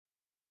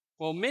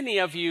Well, many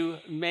of you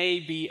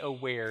may be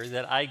aware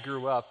that I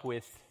grew up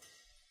with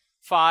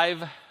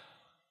 5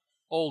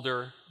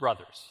 older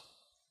brothers.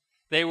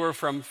 They were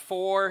from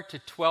 4 to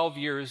 12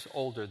 years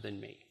older than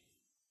me.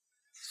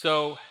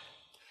 So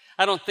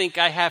I don't think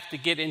I have to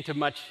get into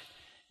much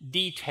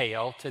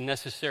detail to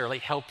necessarily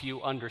help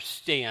you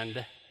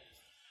understand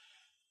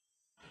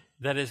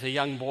that as a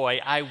young boy,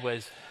 I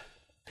was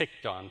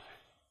picked on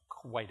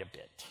quite a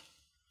bit.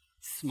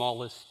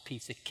 Smallest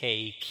piece of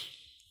cake,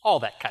 all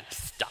that kind of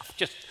stuff.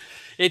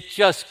 It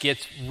just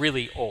gets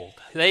really old.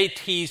 They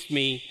teased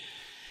me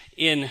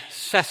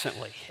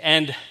incessantly,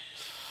 and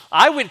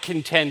I would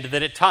contend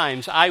that at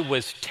times I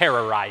was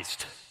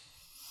terrorized.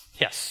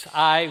 Yes,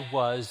 I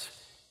was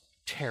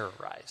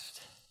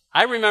terrorized.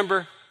 I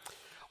remember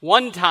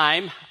one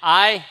time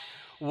I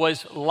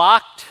was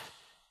locked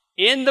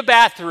in the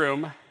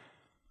bathroom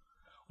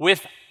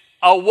with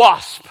a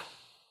wasp.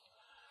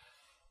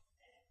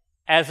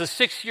 As a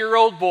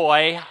 6-year-old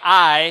boy,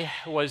 I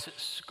was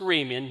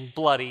screaming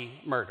bloody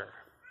murder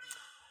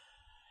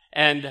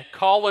and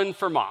calling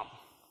for mom.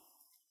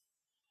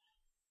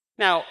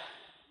 Now,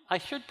 I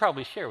should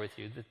probably share with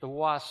you that the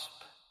wasp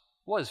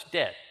was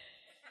dead.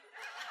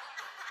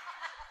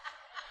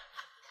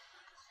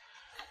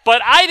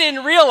 But I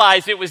didn't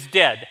realize it was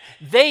dead.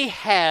 They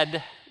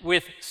had,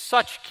 with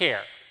such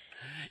care,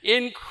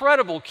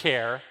 incredible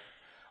care,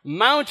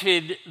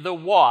 mounted the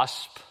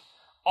wasp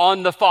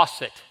on the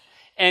faucet.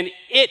 And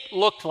it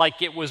looked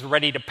like it was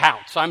ready to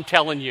pounce, I'm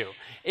telling you.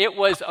 It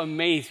was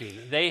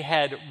amazing. They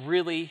had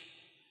really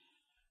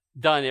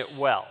done it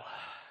well.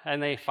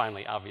 And they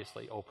finally,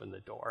 obviously, opened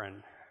the door,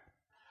 and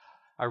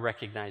I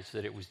recognized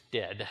that it was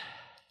dead.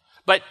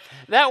 But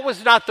that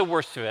was not the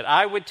worst of it.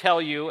 I would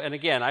tell you, and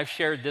again, I've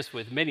shared this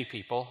with many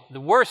people, the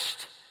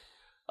worst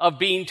of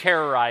being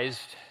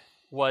terrorized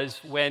was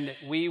when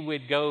we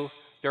would go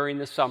during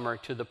the summer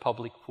to the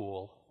public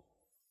pool,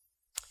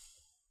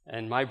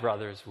 and my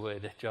brothers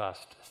would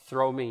just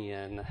throw me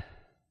in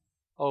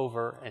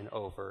over and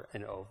over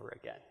and over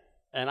again.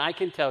 And I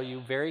can tell you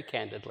very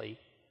candidly,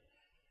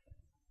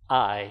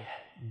 I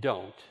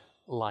don't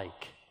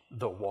like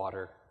the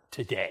water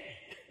today.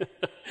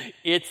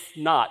 It's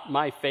not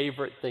my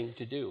favorite thing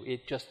to do.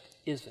 It just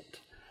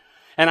isn't.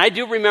 And I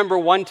do remember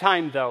one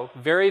time, though,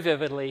 very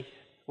vividly,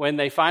 when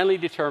they finally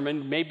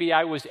determined, maybe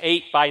I was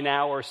 8 by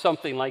now or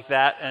something like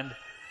that,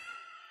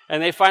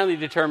 and they finally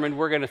determined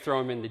we're going to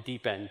throw him in the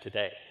deep end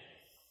today.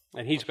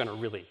 And he's going to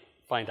really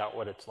find out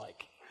what it's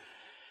like.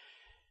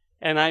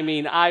 And I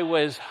mean, I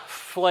was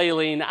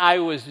flailing, I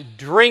was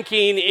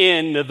drinking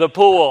in the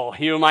pool,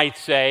 you might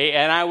say,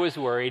 and I was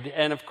worried.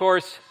 And of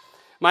course,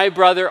 my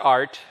brother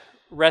Art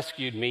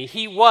rescued me.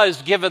 He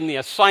was given the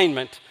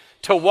assignment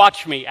to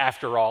watch me,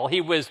 after all.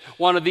 He was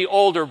one of the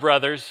older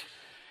brothers.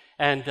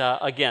 And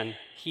again,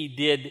 he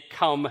did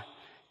come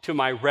to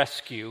my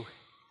rescue.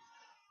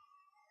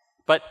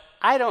 But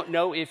I don't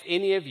know if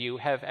any of you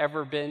have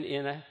ever been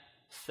in a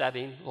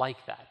setting like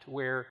that,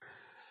 where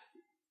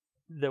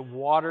the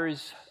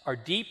waters are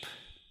deep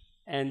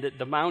and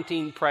the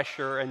mounting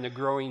pressure and the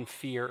growing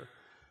fear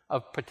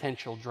of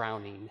potential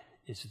drowning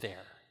is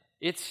there.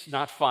 It's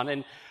not fun.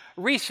 And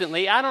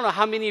recently, I don't know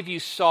how many of you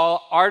saw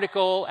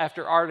article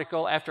after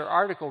article after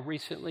article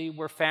recently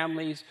where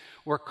families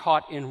were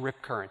caught in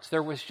rip currents.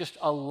 There was just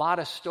a lot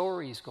of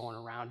stories going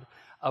around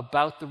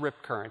about the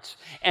rip currents.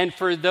 And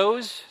for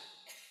those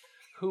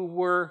who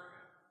were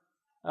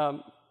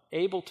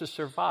able to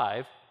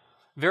survive,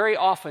 very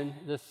often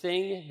the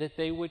thing that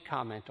they would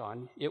comment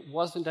on, it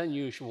wasn't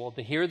unusual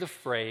to hear the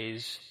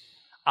phrase,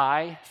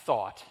 "I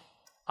thought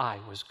I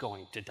was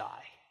going to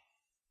die."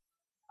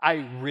 I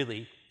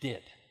really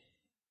did.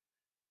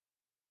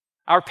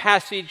 Our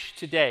passage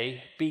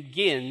today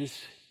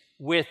begins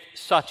with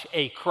such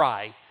a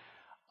cry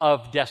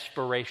of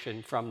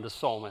desperation from the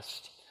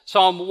psalmist.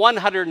 Psalm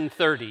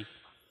 130, if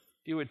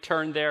you would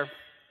turn there.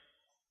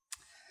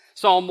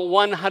 Psalm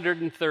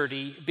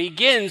 130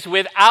 begins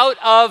with, "Out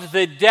of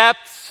the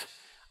depths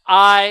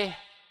I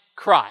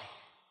cry."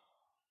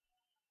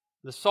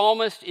 The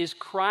psalmist is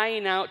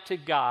crying out to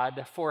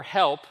God for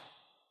help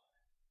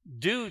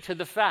due to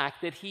the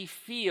fact that he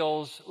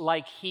feels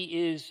like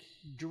he is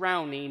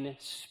drowning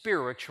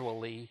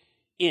spiritually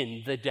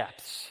in the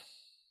depths.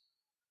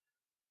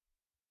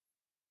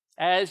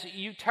 As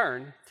you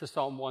turn to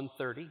Psalm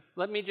 130,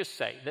 let me just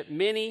say that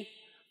many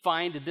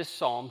find this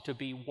psalm to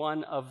be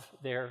one of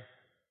their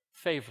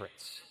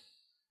favorites.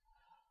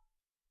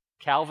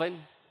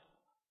 Calvin,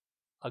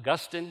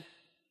 Augustine,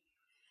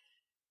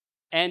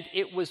 and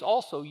it was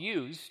also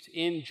used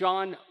in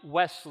John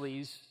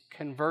Wesley's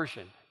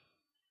conversion.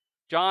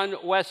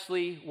 John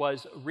Wesley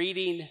was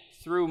reading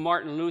through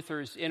Martin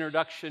Luther's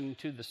introduction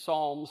to the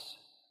Psalms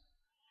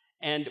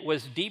and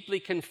was deeply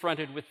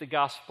confronted with the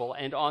gospel.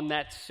 And on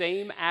that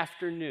same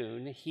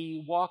afternoon,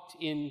 he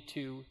walked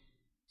into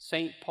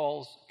St.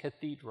 Paul's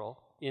Cathedral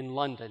in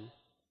London,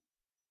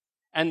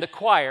 and the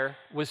choir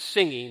was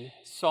singing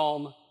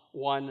Psalm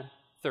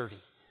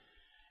 130.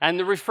 And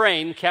the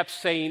refrain kept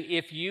saying,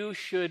 "If you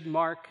should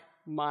mark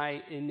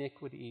my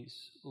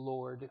iniquities,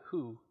 Lord,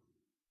 who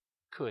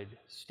could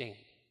stand.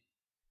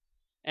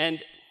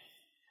 And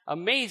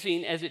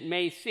amazing as it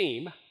may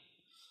seem,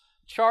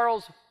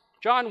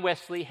 John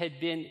Wesley had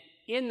been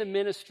in the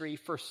ministry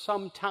for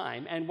some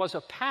time and was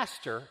a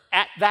pastor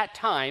at that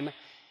time,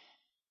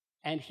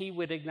 and he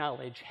would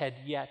acknowledge had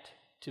yet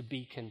to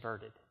be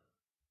converted.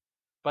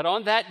 But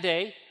on that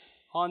day,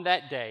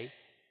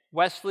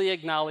 Wesley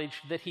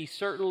acknowledged that he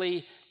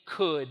certainly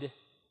could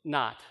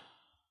not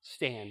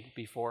stand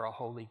before a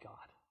holy God.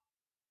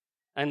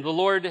 And the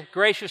Lord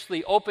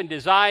graciously opened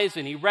his eyes,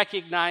 and he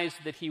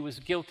recognized that he was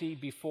guilty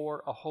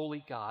before a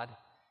holy God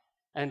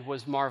and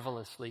was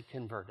marvelously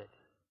converted.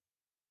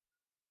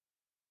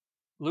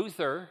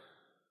 Luther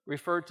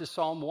referred to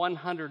Psalm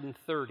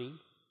 130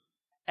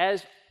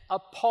 as a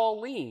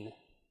Pauline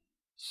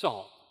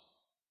psalm.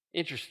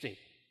 Interesting.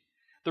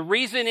 The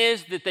reason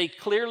is that they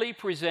clearly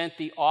present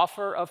the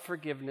offer of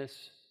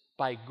forgiveness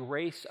by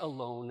grace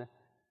alone,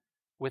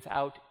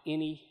 without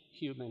any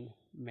human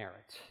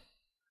merit,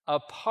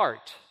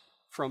 apart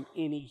from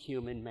any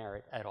human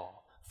merit at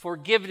all.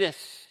 Forgiveness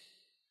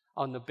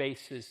on the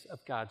basis of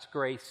God's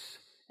grace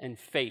and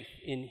faith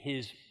in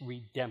his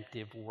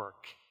redemptive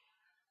work.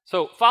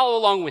 So follow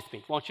along with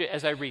me, won't you,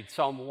 as I read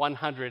Psalm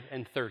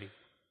 130.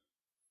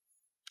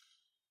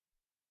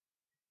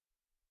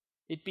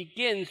 It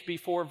begins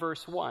before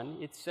verse 1.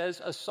 It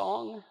says, a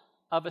song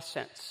of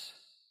ascents.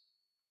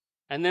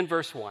 And then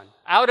verse 1.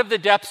 Out of the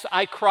depths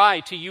I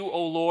cry to you,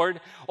 O Lord.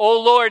 O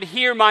Lord,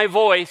 hear my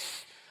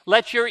voice.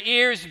 Let your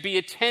ears be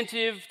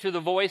attentive to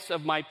the voice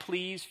of my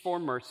pleas for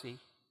mercy.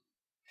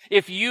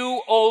 If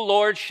you, O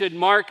Lord, should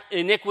mark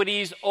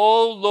iniquities,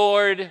 O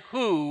Lord,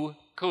 who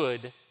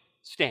could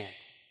stand?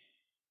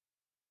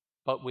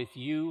 But with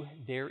you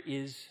there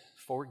is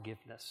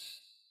forgiveness,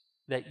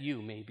 that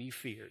you may be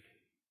feared.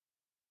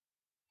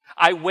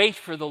 I wait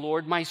for the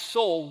Lord, my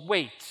soul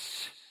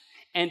waits,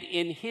 and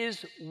in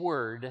his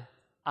word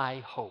I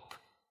hope.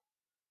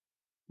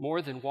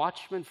 More than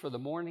watchmen for the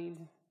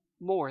morning,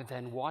 more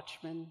than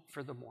watchmen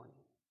for the morning.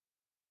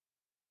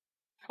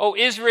 O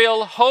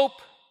Israel, hope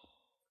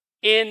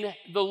in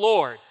the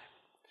Lord.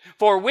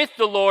 For with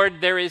the Lord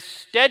there is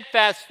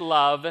steadfast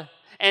love,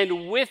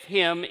 and with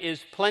him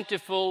is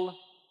plentiful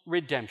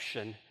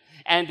redemption,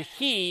 and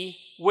he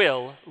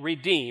will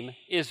redeem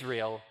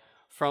Israel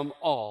from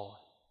all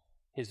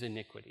his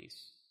iniquities.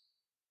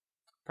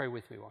 Pray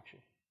with me, won't you?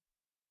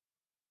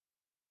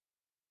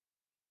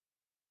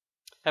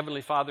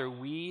 Heavenly Father,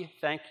 we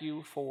thank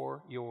you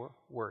for your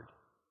word.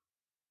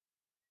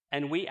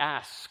 And we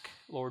ask,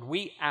 Lord,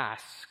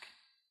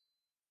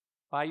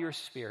 by your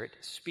Spirit,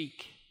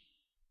 speak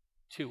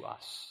to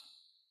us.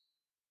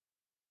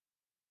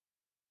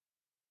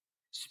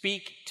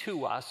 Speak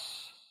to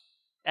us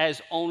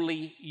as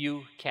only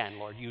you can,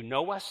 Lord. You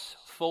know us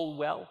full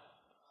well.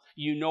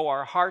 You know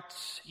our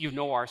hearts. You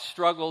know our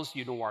struggles.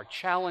 You know our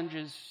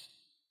challenges.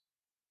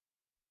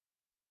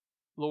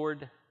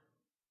 Lord,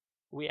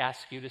 we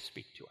ask you to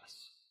speak to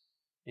us.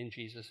 In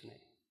Jesus' name,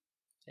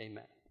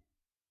 amen.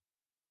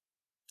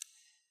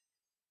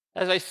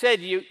 As I said,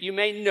 you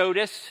may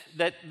notice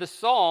that the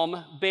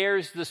psalm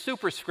bears the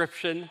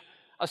superscription,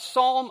 a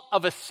psalm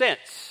of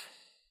ascents.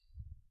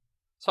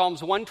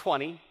 Psalms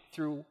 120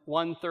 through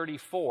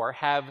 134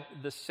 have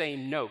the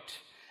same note.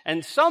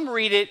 And some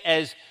read it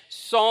as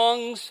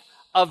songs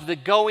of the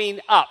going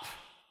up.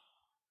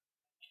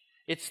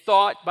 It's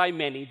thought by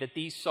many that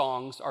these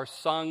songs are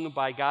sung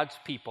by God's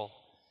people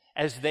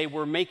as they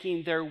were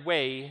making their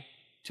way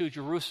to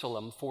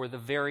Jerusalem for the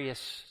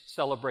various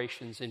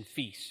celebrations and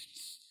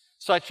feasts,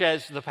 such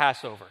as the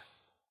Passover.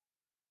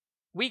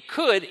 We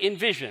could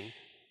envision,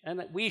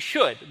 and we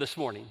should this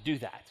morning do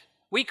that,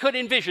 we could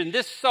envision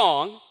this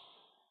song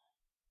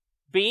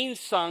being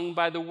sung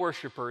by the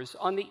worshipers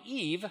on the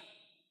eve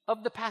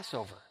of the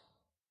Passover.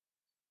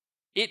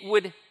 It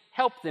would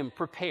help them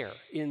prepare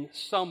in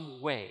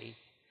some way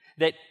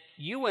that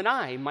you and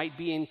I might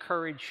be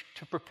encouraged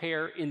to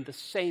prepare in the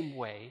same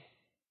way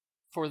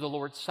for the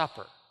Lord's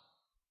Supper.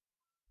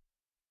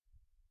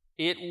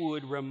 It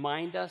would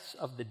remind us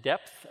of the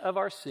depth of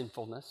our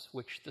sinfulness,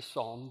 which the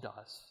psalm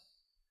does.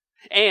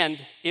 And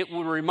it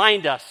would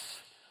remind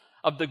us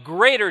of the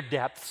greater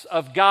depths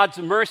of God's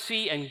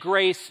mercy and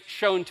grace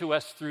shown to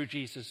us through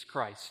Jesus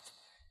Christ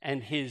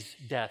and his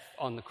death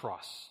on the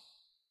cross.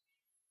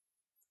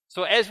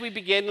 So as we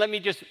begin, let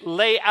me just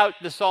lay out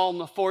the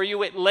psalm for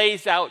you. It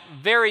lays out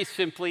very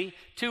simply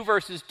 2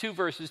 verses, 2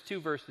 verses, 2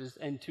 verses,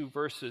 and 2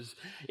 verses.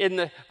 In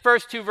the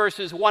first 2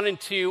 verses, 1 and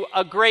 2,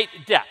 a great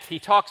depth. He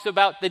talks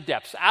about the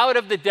depths. Out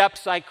of the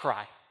depths I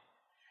cry.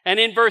 And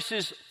in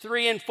verses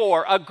 3 and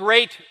 4, a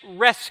great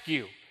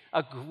rescue.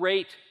 A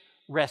great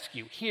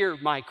rescue. Hear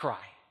my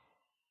cry.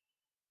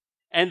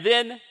 And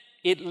then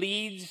it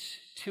leads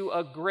to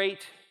a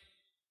great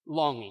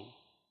longing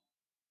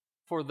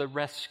for the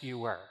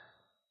rescuer.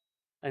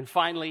 And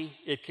finally,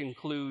 it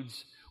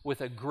concludes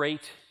with a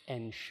great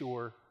and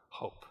sure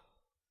hope.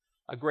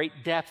 A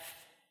great depth,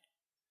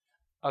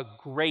 a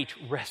great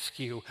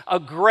rescue, a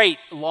great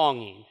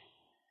longing,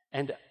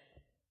 and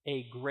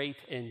a great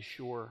and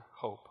sure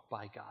hope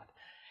by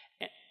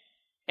God.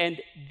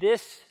 And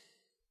this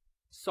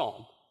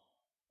psalm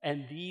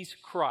and these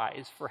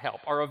cries for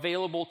help are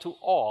available to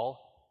all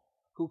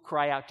who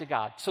cry out to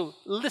God. So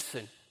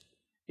listen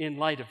in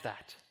light of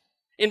that.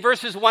 In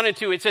verses 1 and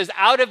 2, it says,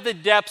 "Out of the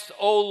depths,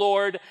 O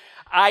Lord,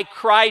 I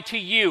cry to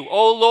you.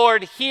 O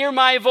Lord, hear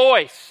my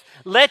voice.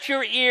 Let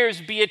your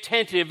ears be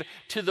attentive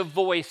to the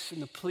voice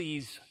and the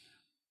pleas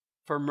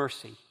for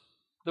mercy."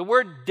 The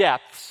word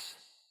depths,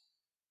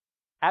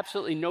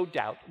 absolutely no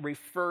doubt,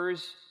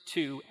 refers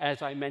to,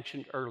 as I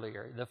mentioned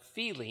earlier, the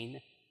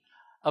feeling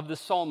of the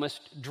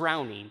psalmist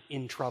drowning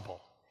in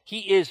trouble.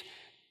 He is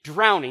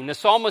drowning. The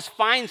psalmist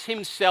finds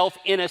himself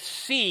in a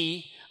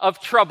sea of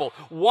trouble.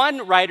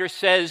 One writer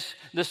says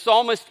the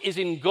psalmist is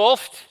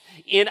engulfed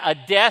in a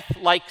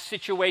death-like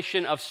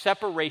situation of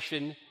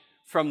separation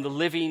from the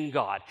living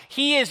God.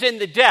 He is in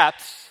the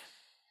depths,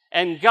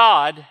 and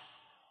God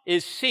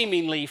is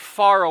seemingly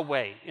far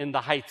away in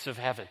the heights of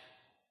heaven.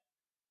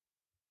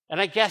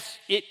 And I guess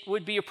it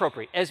would be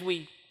appropriate as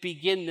we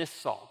begin this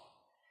psalm,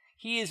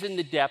 he is in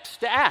the depths,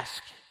 to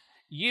ask,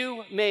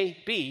 you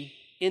may be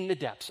in the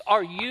depths.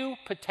 Are you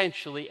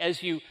potentially,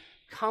 as you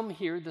come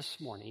here this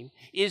morning,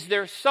 is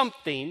there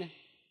something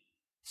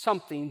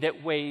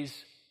that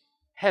weighs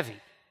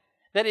heavy,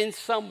 that in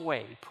some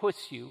way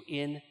puts you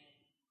in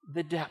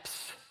the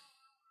depths?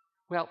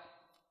 Well,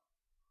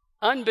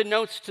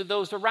 unbeknownst to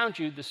those around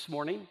you this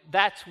morning,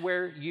 that's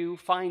where you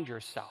find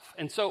yourself.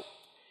 And so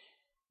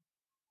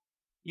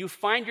you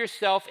find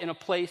yourself in a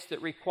place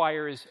that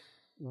requires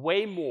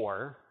way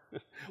more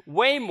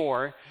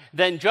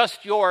than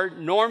just your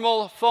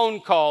normal phone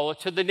call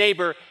to the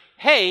neighbor,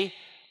 "Hey,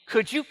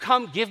 could you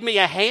come give me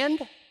a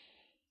hand?"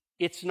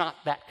 It's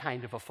not that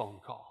kind of a phone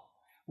call.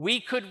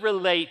 We could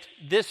relate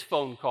this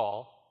phone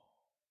call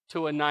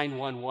to a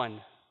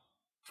 911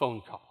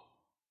 phone call,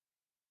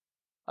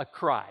 a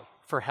cry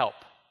for help.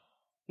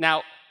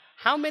 Now,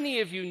 how many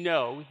of you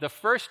know the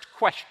first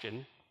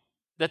question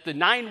that the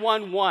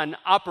 911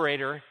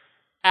 operator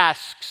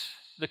asks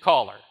the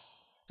caller?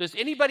 Does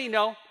anybody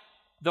know?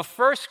 The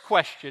first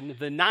question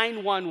the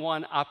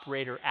 911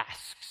 operator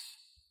asks,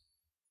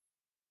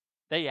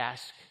 they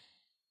ask,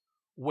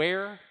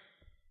 "Where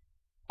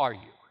are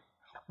you?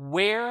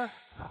 Where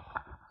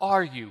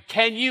are you?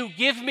 Can you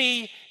give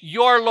me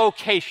your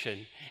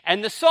location?"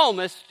 And the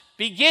psalmist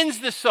begins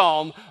the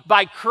psalm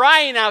by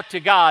crying out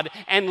to God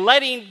and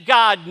letting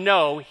God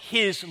know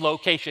his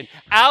location.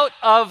 Out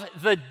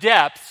of the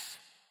depths,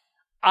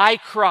 I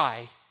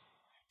cry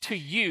to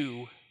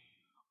you,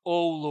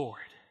 O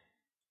Lord.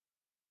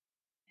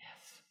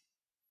 Yes.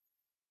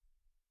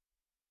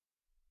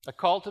 A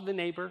call to the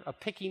neighbor, a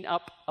picking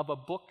up of a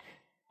book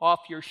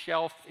off your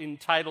shelf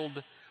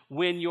entitled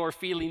 "When You're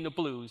Feeling the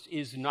Blues"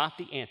 is not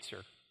the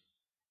answer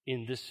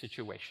in this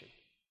situation.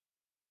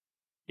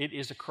 It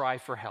is a cry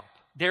for help.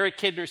 Derek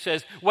Kidner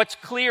says, what's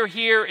clear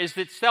here is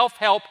that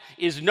self-help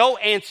is no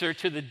answer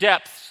to the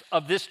depths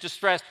of this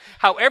distress,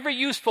 however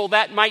useful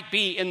that might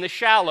be in the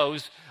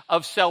shallows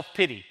of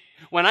self-pity.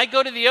 When I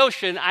go to the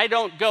ocean, I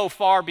don't go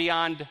far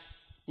beyond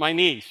my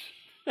knees.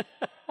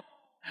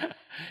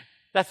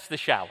 That's the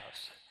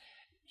shallows.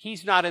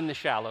 He's not in the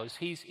shallows.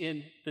 He's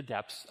in the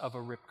depths of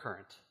a rip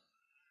current.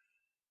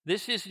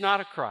 This is not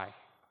a cry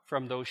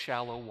from those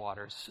shallow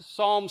waters.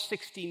 Psalm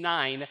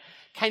 69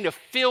 kind of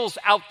fills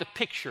out the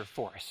picture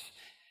for us.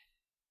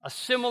 A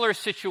similar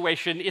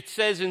situation, it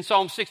says in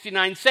Psalm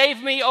 69,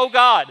 "Save me, O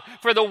God,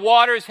 for the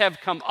waters have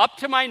come up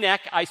to my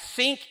neck. I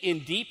sink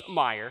in deep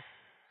mire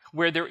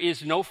where there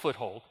is no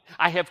foothold.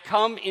 I have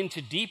come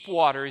into deep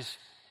waters,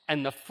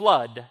 and the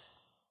flood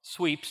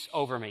sweeps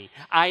over me.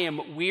 I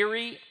am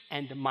weary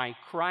and my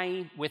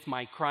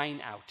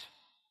crying out.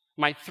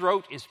 My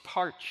throat is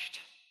parched.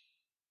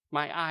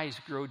 My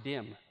eyes grow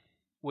dim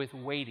with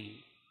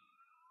waiting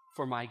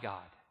for my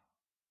God."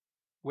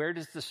 Where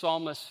does the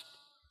psalmist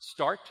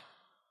start?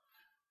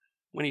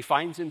 When he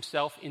finds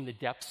himself in the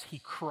depths, he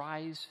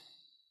cries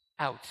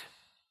out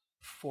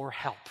for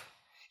help.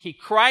 He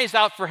cries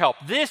out for help.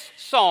 This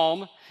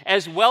psalm,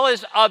 as well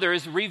as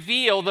others,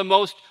 reveal the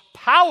most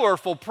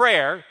powerful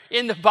prayer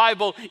in the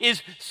Bible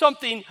is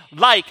something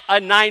like a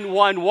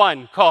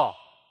 911 call.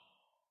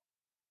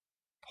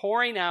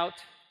 Pouring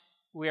out,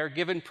 we are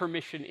given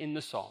permission in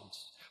the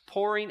Psalms,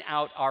 pouring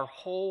out our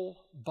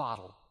whole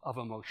bottle of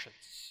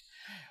emotions,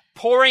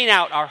 pouring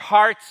out our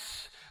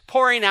hearts,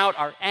 pouring out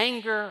our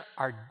anger,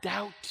 our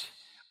doubt,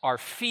 our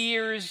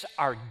fears,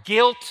 our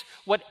guilt,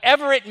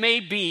 whatever it may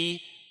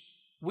be,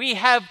 we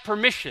have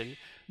permission.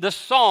 The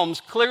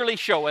Psalms clearly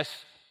show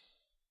us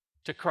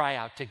to cry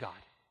out to God.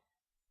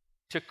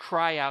 To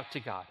cry out to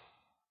God.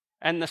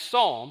 And the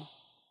Psalm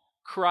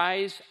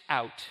cries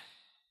out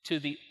to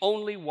the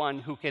only one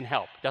who can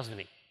help, doesn't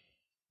he?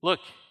 Look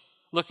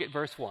at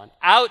verse 1.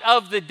 "Out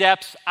of the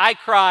depths I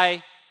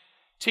cry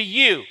to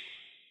you,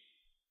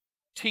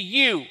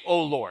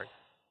 O Lord."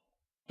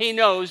 He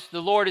knows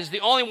the Lord is the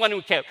only one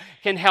who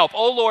can help.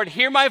 "O Lord,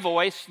 hear my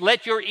voice.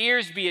 Let your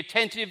ears be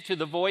attentive to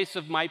the voice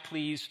of my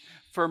pleas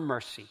for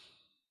mercy."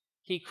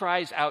 He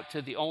cries out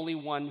to the only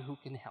one who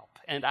can help.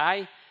 And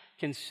I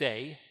can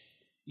say,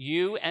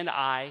 you and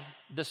I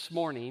this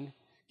morning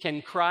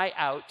can cry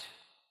out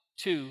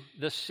to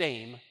the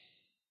same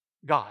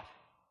God.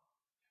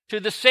 To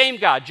the same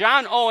God.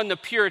 John Owen, the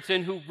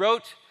Puritan, who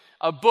wrote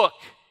a book,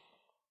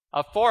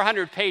 a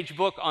 400-page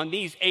book on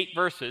these 8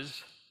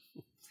 verses,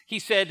 he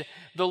said,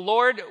 "The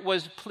Lord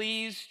was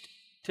pleased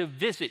to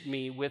visit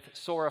me with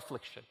sore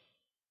affliction."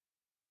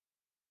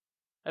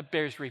 That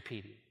bears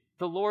repeating.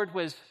 The Lord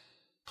was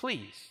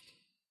pleased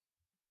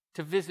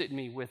to visit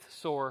me with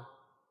sore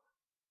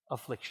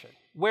affliction,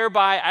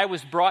 whereby I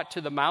was brought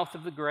to the mouth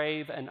of the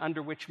grave, and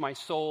under which my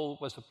soul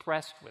was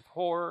oppressed with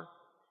horror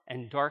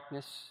and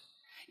darkness.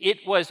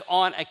 It was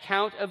on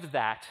account of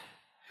that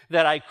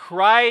I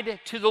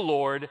cried to the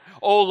Lord,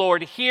 "O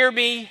Lord, hear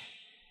me,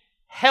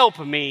 help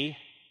me,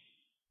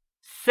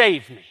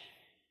 save me."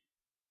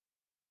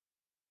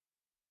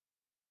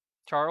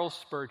 Charles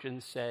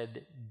Spurgeon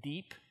said,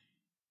 "Deep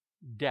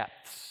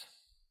depths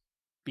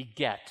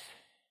beget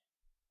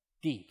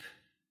deep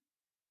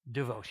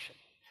devotion."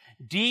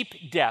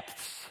 Deep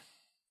depths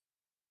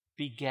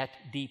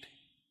beget deep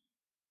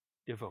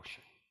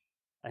devotion.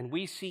 And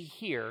we see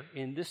here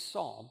in this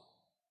psalm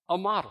a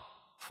model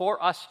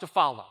for us to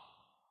follow.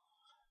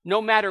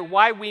 No matter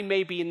why we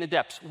may be in the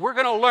depths, we're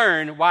going to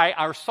learn why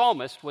our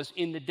psalmist was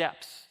in the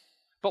depths.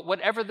 But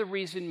whatever the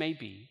reason may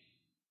be,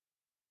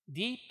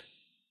 deep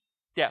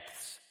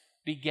depths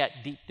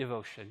beget deep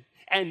devotion.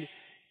 And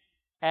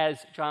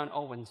as John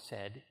Owen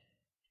said,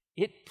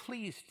 it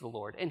pleased the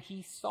Lord, and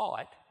he saw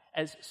it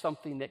as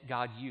something that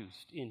God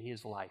used in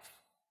his life.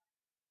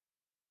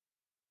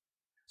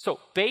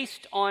 So,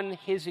 based on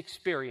his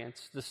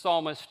experience, the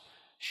psalmist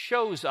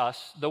shows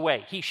us the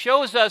way. He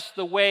shows us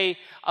the way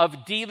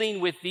of dealing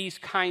with these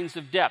kinds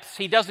of depths.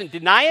 He doesn't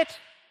deny it,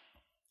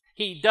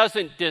 he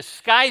doesn't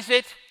disguise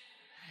it,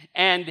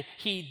 and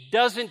he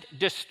doesn't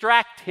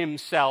distract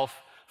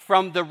himself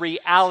from the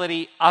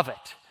reality of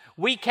it.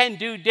 We can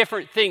do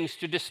different things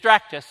to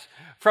distract us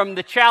from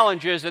the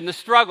challenges and the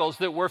struggles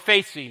that we're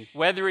facing,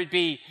 whether it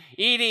be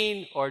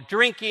eating or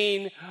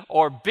drinking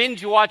or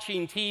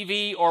binge-watching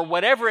TV or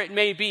whatever it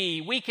may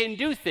be. We can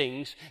do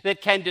things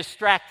that can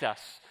distract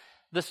us.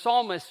 The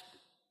psalmist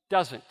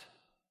doesn't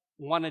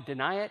want to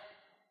deny it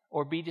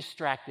or be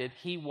distracted.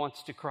 He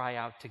wants to cry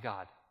out to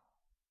God.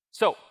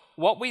 So,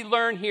 what we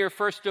learn here,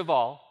 first of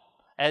all,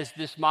 as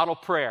this model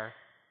prayer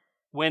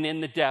when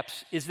in the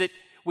depths, is that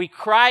we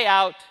cry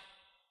out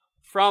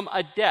from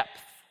a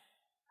depth,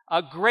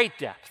 a great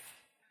depth,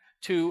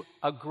 to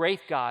a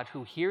great God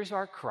who hears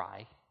our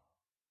cry,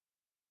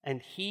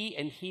 and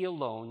He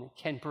alone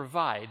can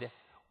provide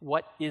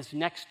what is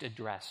next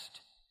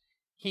addressed.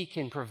 He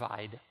can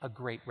provide a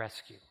great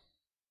rescue.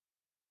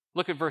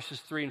 Look at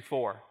verses 3 and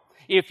 4.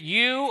 "If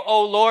you,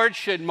 O Lord,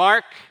 should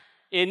mark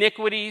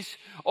iniquities,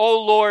 O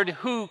Lord,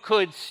 who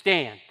could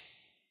stand?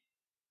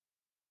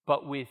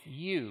 But with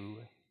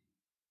you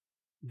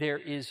there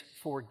is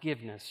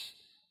forgiveness,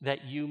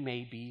 that you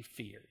may be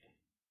feared."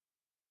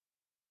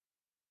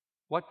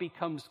 What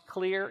becomes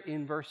clear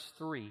in verse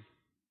 3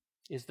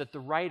 is that the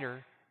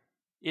writer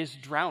is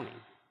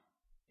drowning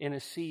in a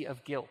sea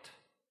of guilt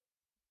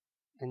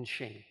and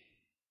shame.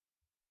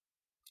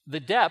 The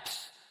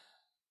depths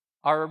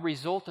are a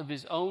result of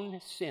his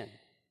own sin,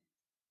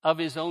 of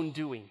his own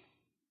doing.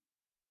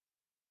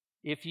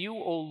 If you,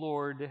 O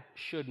Lord,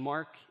 should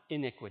mark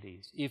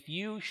iniquities, if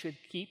you should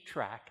keep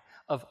track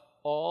of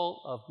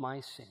all of my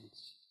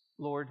sins,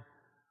 Lord,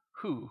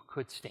 who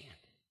could stand?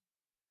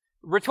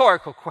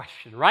 Rhetorical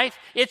question, right?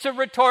 It's a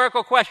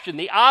rhetorical question.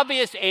 The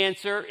obvious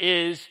answer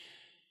is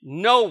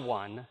no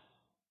one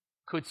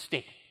could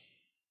stand.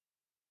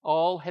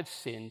 All have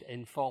sinned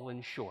and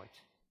fallen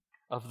short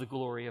of the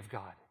glory of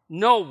God.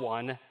 No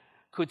one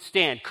could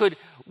stand. Could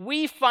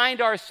we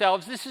find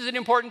ourselves, this is an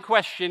important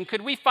question,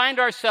 could we find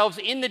ourselves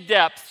in the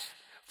depths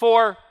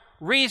for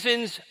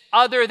reasons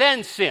other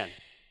than sin?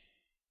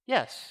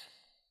 Yes,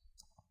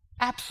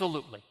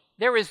 absolutely.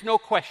 There is no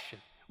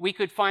question. We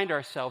could find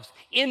ourselves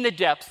in the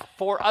depths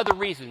for other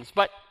reasons.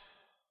 But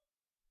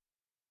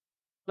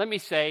let me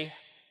say,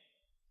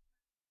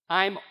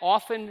 I'm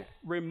often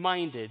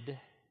reminded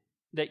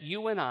that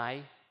you and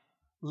I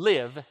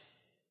live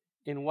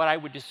in what I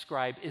would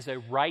describe as a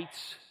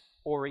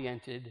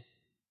rights-oriented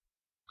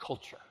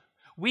culture.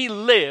 We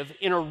live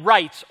in a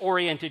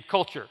rights-oriented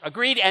culture.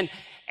 Agreed? And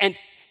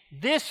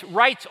this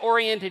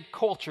rights-oriented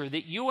culture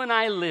that you and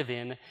I live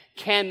in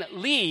can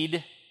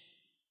lead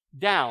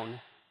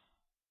down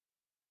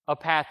a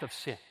path of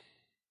sin.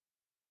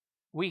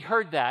 We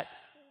heard that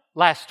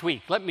last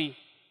week. Let me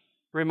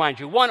remind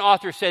you. One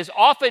author says,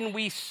 often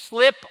we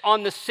slip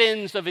on the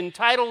sins of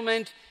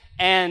entitlement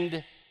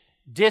and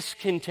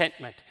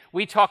discontentment.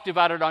 We talked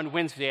about it on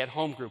Wednesday at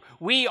home group.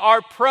 We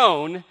are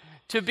prone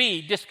to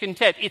be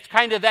discontent. It's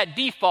kind of that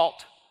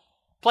default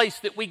place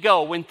that we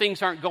go when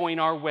things aren't going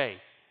our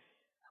way.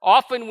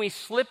 Often we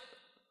slip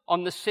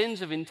on the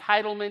sins of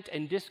entitlement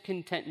and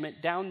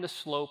discontentment down the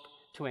slope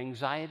to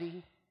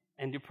anxiety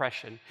and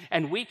depression,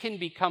 and we can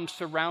become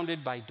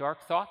surrounded by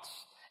dark thoughts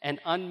and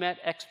unmet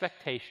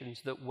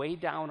expectations that weigh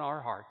down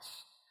our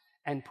hearts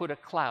and put a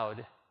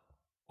cloud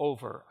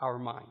over our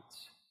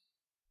minds.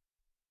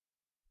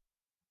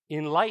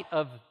 In light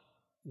of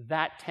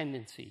that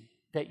tendency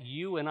that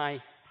you and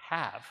I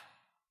have,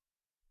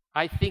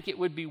 I think it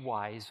would be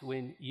wise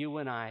when you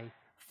and I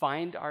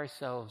find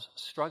ourselves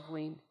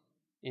struggling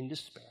in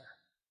despair,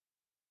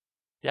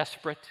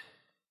 desperate,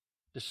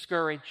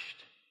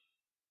 discouraged,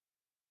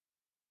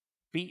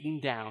 beaten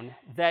down,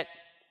 that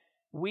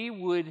we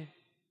would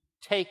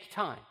take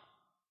time.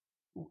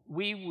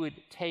 We would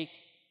take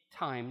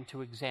time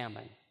to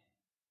examine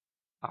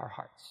our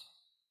hearts.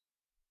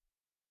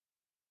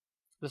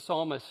 The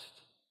psalmist,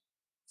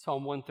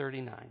 Psalm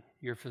 139,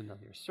 you're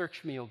familiar.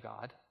 Search me, O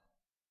God,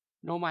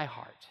 know my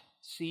heart.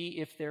 See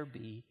if there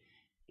be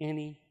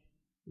any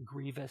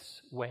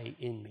grievous way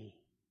in me,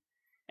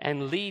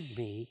 and lead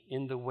me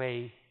in the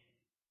way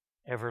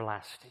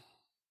everlasting.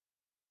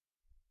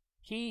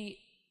 He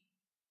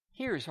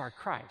hears our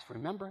cries,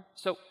 remember?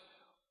 So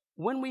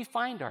when we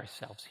find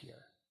ourselves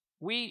here,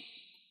 we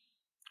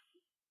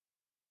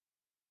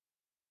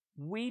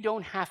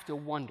don't have to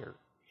wonder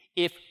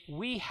if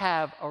we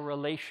have a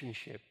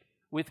relationship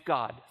with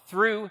God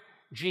through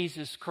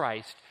Jesus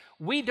Christ.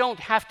 We don't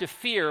have to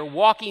fear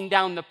walking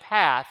down the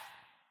path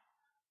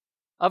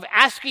of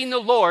asking the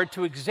Lord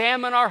to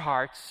examine our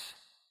hearts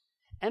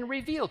and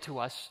reveal to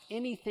us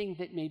anything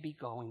that may be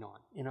going on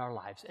in our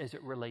lives as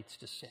it relates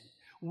to sin.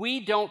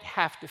 We don't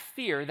have to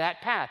fear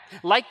that path.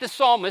 Like the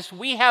psalmist,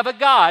 we have a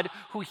God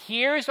who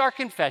hears our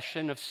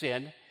confession of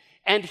sin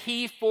and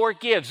he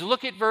forgives.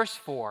 Look at verse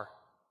 4.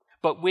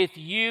 But with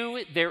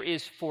you there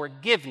is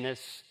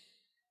forgiveness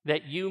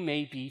that you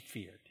may be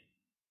feared.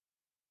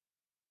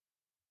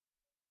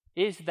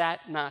 Is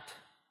that not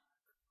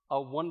a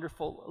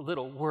wonderful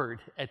little word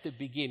at the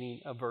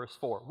beginning of verse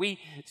 4? We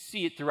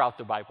see it throughout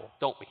the Bible,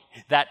 don't we?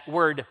 That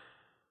word,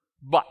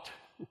 but.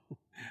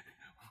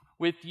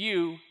 With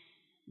you,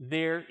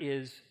 there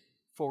is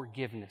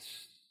forgiveness.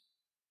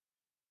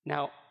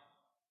 Now,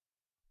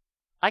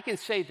 I can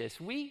say this.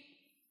 We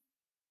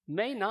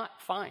may not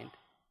find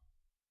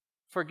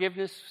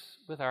forgiveness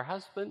with our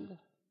husband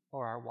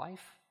or our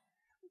wife.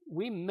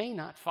 We may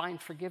not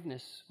find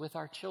forgiveness with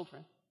our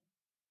children.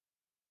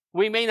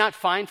 We may not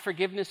find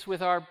forgiveness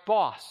with our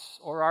boss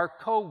or our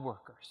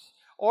co-workers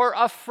or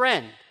a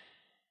friend.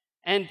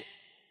 And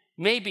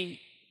maybe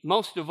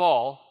most of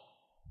all,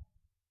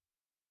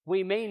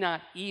 we may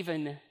not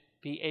even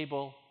be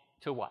able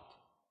to what?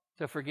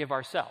 To forgive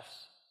ourselves.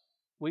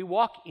 We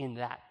walk in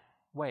that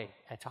way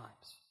at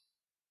times.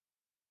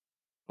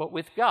 But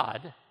with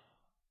God,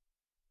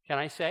 can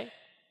I say,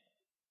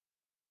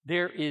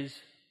 there is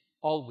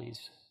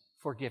always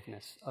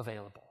forgiveness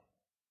available.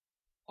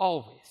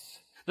 Always.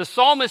 The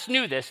psalmist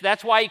knew this.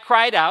 That's why he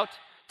cried out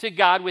to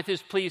God with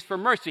his pleas for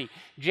mercy.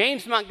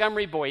 James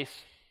Montgomery Boyce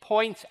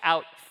points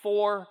out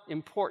 4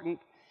 important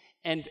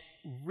and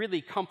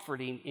really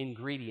comforting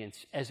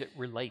ingredients as it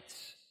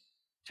relates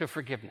to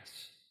forgiveness.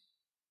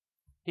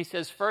 He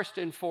says, first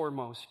and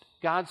foremost,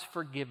 God's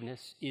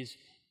forgiveness is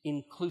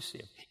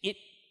inclusive. It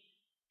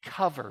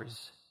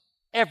covers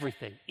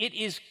everything. It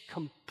is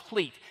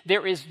complete.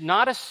 There is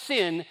not a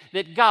sin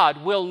that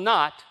God will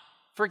not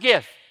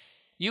forgive.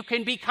 You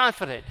can be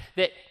confident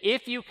that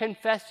if you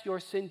confess your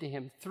sin to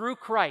him through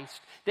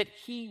Christ, that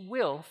he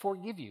will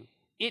forgive you.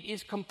 It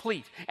is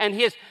complete. And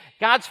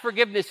God's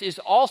forgiveness is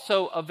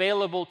also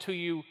available to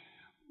you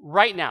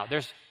right now.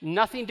 There's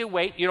nothing to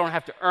wait. You don't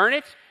have to earn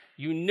it.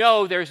 You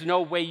know there's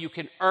no way you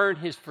can earn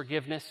his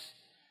forgiveness.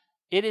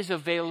 It is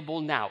available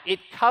now. It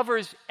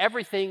covers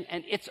everything,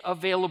 and it's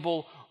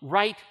available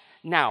right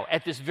now,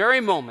 at this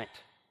very moment,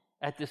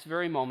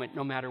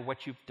 no matter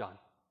what you've done.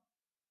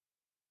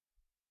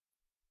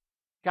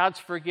 God's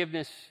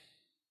forgiveness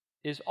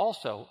is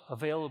also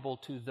available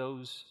to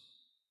those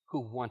who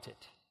want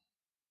it.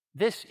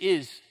 This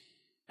is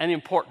an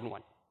important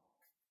one.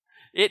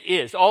 It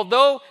is.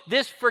 Although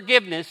this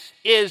forgiveness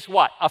is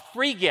what? A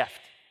free gift.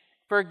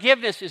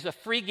 Forgiveness is a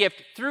free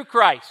gift through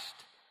Christ.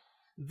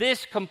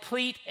 This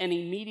complete and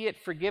immediate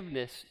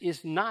forgiveness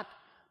is not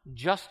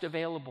just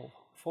available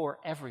for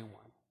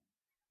everyone,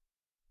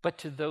 but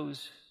to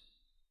those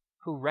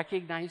who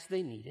recognize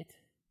they need it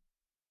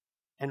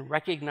and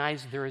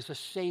recognize there is a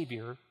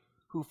Savior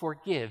who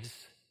forgives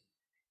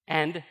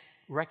and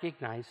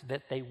recognize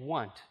that they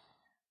want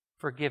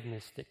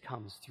forgiveness that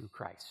comes through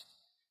Christ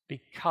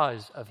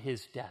because of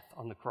his death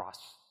on the cross.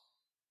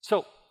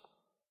 So,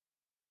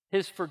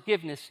 his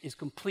forgiveness is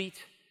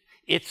complete.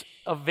 It's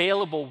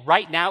available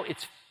right now.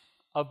 It's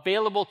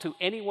available to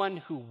anyone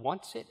who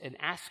wants it and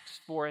asks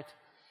for it.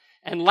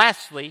 And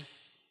lastly,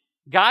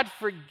 God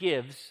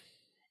forgives,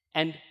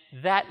 and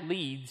that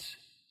leads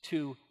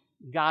to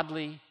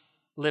godly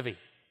living.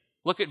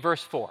 Look at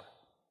verse 4.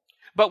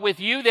 But with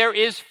you there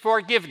is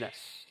forgiveness,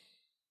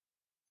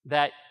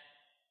 that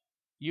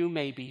you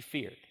may be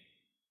feared.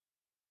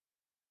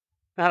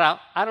 Now,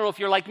 I don't know if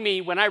you're like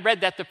me. When I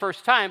read that the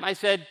first time, I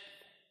said,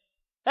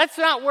 that's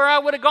not where I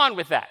would have gone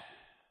with that.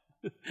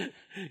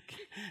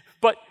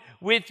 But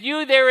with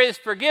you there is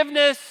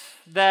forgiveness,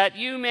 that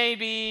you may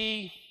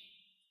be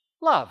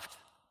loved,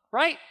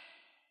 right?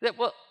 That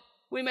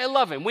we may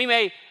love him. We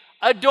may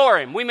adore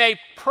him, we may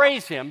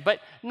praise him, but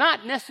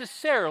not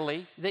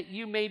necessarily that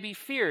you may be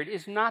feared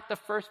is not the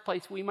first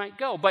place we might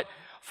go. But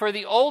for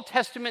the Old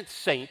Testament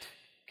saint,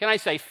 can I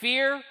say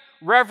fear,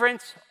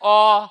 reverence,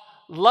 awe,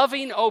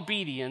 loving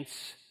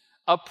obedience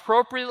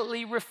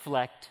appropriately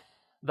reflect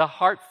the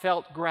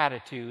heartfelt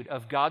gratitude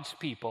of God's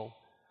people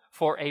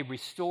for a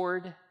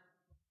restored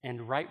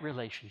and right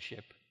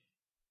relationship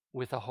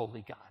with a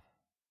holy God.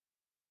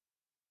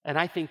 And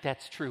I think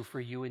that's true for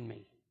you and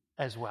me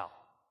as well.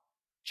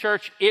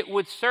 Church, it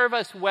would serve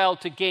us well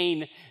to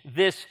gain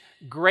this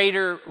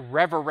greater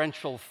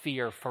reverential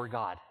fear for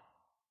God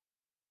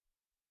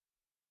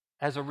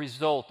as a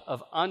result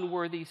of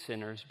unworthy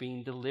sinners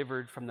being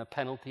delivered from the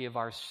penalty of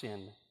our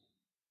sin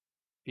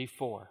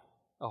before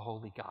a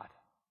holy God.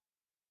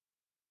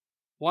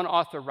 One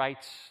author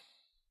writes,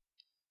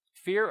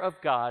 "Fear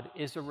of God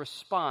is a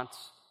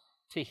response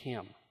to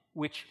him,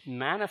 which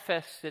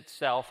manifests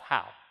itself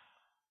how?"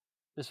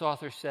 This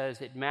author says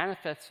it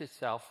manifests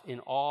itself in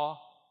awe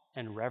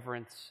and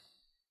reverence,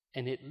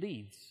 and it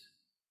leads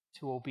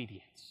to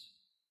obedience.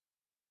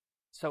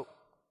 So,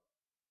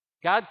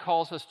 God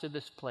calls us to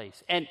this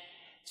place. And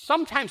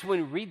sometimes when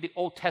we read the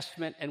Old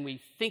Testament and we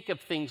think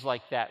of things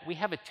like that, we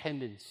have a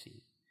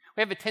tendency,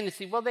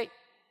 well, they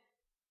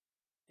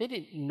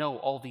didn't know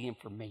all the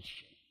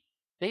information.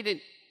 They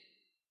didn't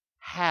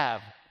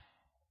have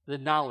the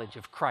knowledge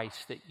of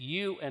Christ that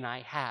you and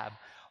I have.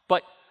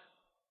 But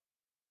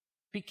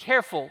be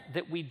careful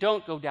that we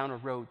don't go down a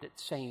road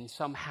that's saying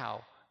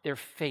somehow their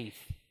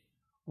faith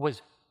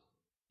was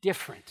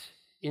different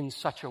in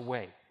such a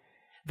way.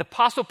 The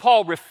Apostle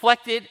Paul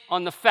reflected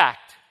on the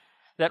fact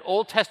that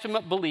Old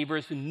Testament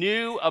believers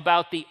knew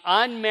about the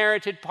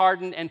unmerited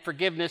pardon and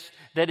forgiveness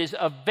that is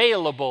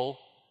available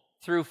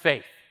through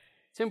faith.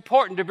 It's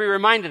important to be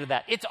reminded of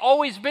that. It's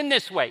always been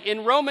this way.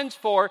 In Romans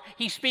 4,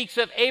 he speaks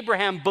of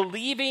Abraham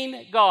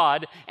believing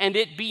God and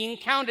it being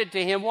counted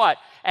to him what?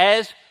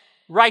 As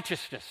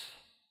righteousness.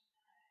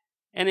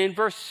 And in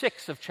verse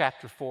 6 of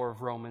chapter 4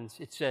 of Romans,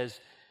 it says,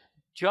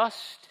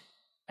 "Just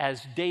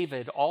as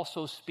David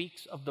also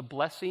speaks of the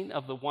blessing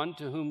of the one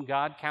to whom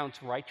God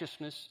counts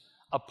righteousness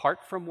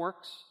apart from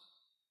works."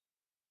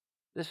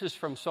 This is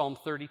from Psalm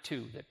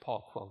 32 that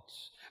Paul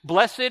quotes.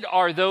 "Blessed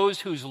are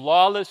those whose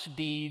lawless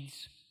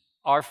deeds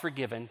are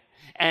forgiven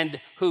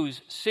and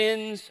whose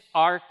sins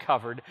are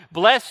covered.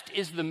 Blessed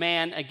is the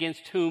man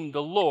against whom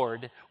the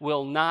Lord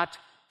will not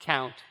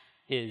count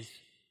his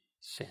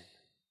sin."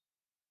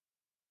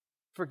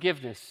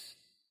 Forgiveness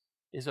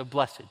is a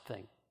blessed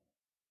thing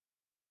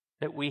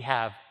that we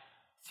have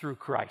through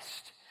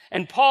Christ.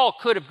 And Paul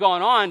could have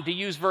gone on to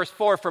use verse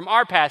 4 from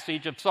our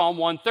passage of Psalm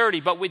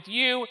 130, "But with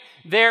you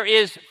there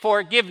is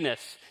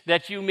forgiveness,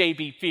 that you may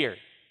be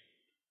feared."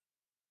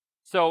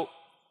 So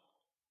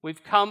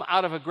we've come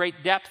out of a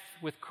great depth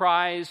with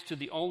cries to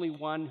the only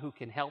one who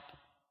can help,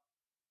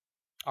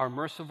 our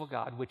merciful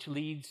God, which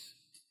leads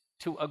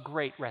to a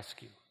great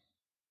rescue.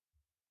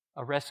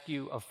 A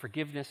rescue of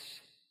forgiveness,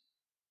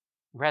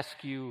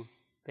 rescue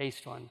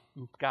based on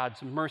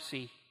God's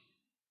mercy.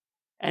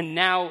 And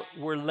now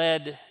we're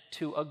led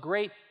to a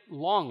great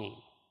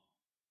longing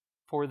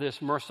for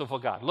this merciful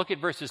God. Look at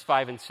verses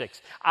 5 and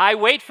 6. "I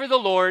wait for the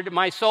Lord,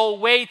 my soul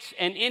waits,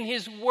 and in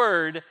his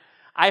word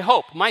I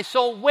hope." My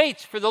soul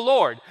waits for the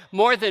Lord,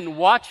 more than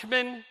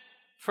watchmen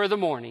for the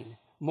morning,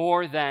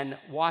 more than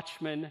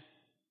watchmen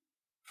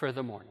for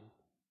the morning.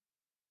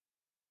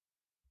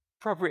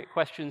 Appropriate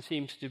question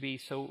seems to be,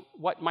 so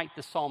what might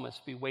the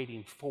psalmist be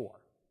waiting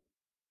for?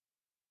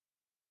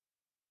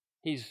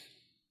 He's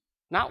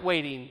not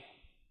waiting,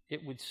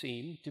 it would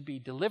seem, to be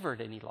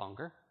delivered any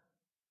longer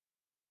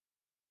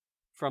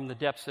from the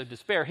depths of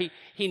despair.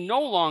 He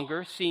no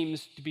longer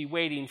seems to be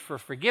waiting for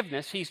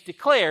forgiveness. He's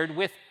declared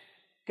with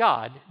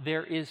God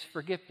there is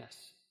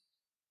forgiveness.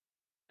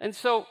 And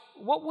so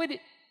what would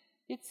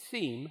it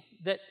seem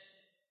that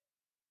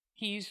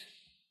he's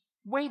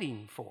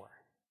waiting for?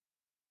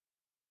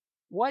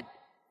 What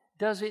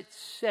does it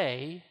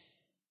say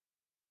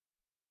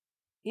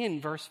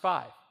in verse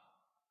 5?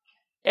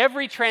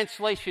 Every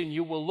translation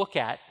you will look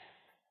at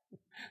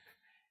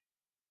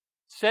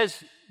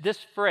says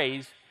this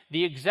phrase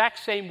the exact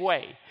same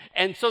way.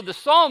 And so the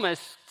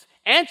psalmist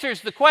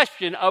answers the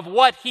question of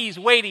what he's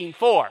waiting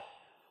for.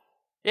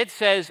 It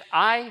says,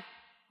 "I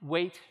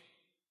wait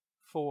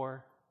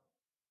for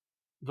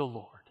the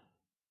Lord."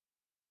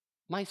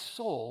 My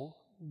soul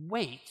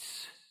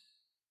waits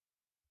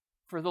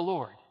for the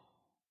Lord.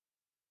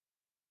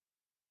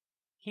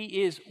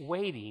 He is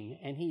waiting,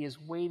 and he is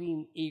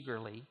waiting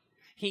eagerly.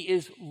 He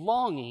is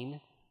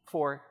longing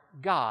for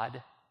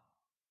God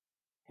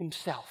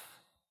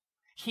himself.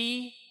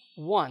 He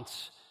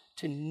wants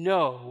to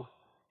know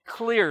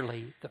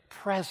clearly the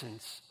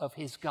presence of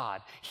his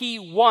God. He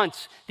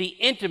wants the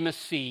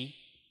intimacy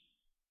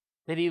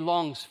that he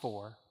longs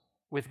for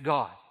with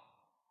God.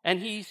 And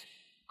he's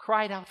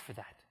cried out for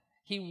that.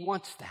 He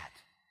wants that.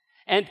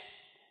 And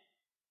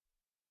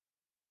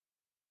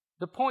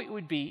the point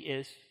would be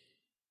is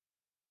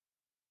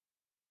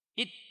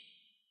it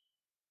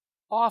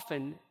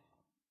often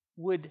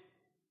would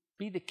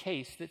be the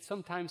case that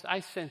sometimes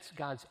I sense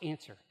God's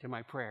answer to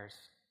my prayers.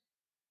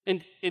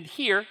 And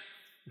here,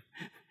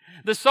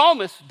 the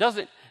psalmist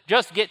doesn't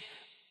just get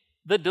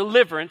the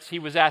deliverance he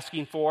was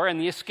asking for and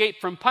the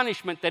escape from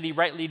punishment that he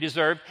rightly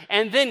deserved,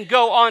 and then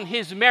go on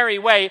his merry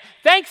way.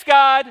 Thanks,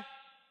 God.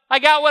 I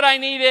got what I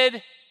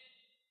needed.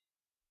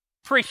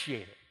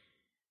 Appreciate it.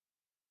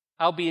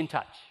 I'll be in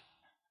touch.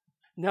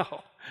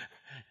 No,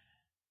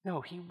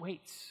 he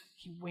waits.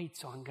 He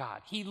waits on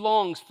God. He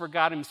longs for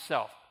God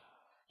himself.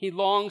 He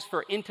longs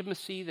for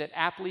intimacy that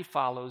aptly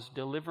follows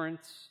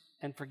deliverance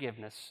and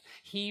forgiveness.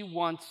 He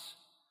wants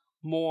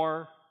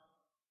more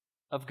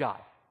of God.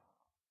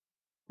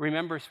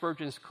 Remember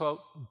Spurgeon's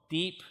quote,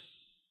 "Deep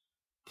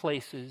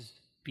places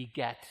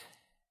beget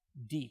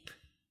deep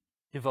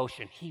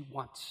devotion." He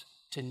wants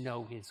to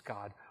know his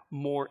God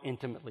more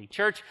intimately.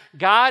 Church,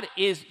 God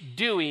is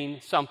doing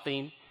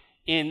something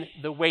in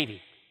the waiting.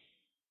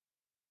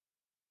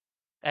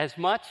 As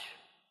much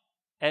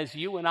as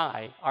you and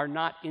I are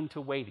not into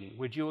waiting,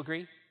 would you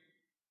agree?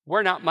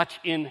 We're not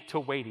much into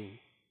waiting.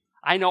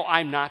 I know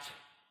I'm not.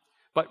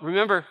 But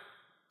remember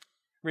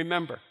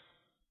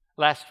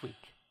last week,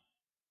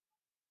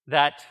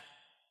 that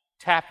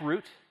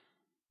taproot,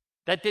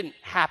 that didn't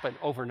happen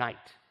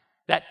overnight.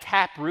 That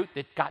taproot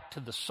that got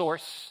to the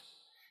source,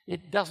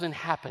 it doesn't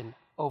happen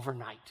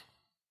overnight.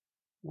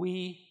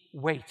 We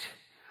wait.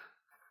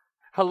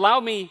 Allow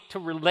me to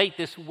relate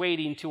this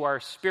waiting to our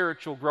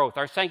spiritual growth,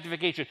 our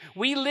sanctification.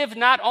 We live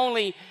not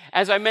only,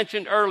 as I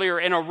mentioned earlier,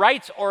 in a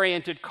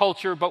rights-oriented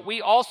culture, but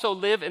we also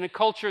live in a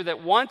culture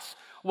that wants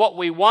what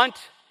we want,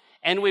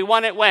 and we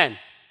want it when?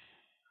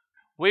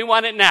 We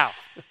want it now.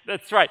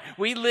 That's right.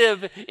 We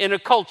live in a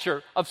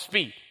culture of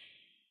speed.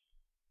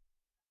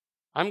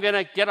 I'm going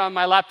to get on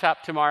my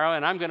laptop tomorrow,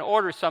 and I'm going to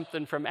order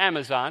something from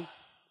Amazon,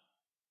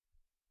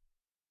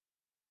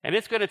 and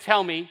it's going to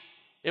tell me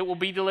it will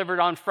be delivered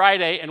on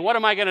Friday, and what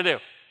am I going to do?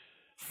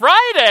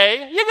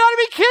 Friday? You got to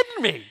be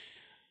kidding me.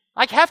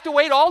 I have to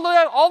wait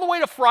all the way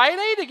to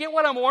Friday to get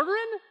what I'm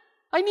ordering?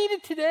 I need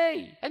it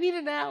today. I need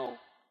it now,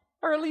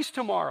 or at least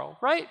tomorrow,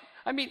 right?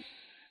 I mean,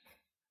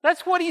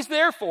 that's what he's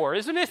there for,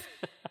 isn't it?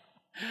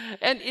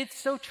 And it's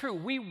so true.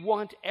 We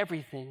want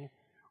everything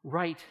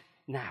right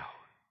now.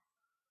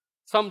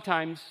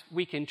 Sometimes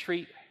we can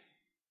treat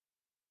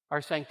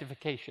our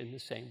sanctification the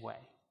same way.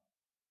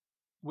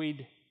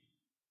 We'd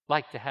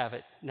like to have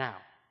it now.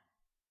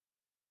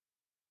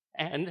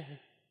 And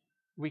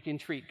we can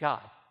treat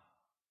God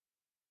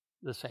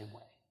the same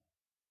way.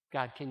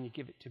 God, can you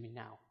give it to me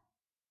now?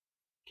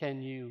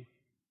 Can you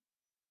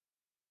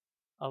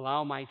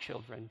allow my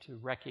children to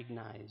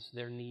recognize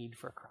their need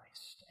for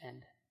Christ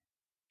and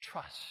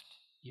trust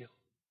you?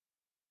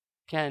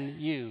 Can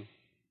you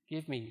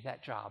give me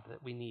that job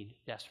that we need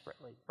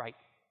desperately right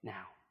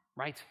now,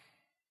 right?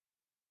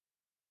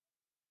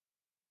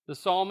 The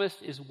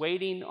psalmist is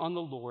waiting on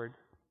the Lord.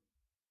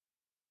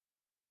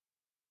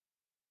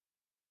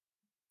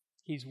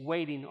 He's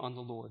waiting on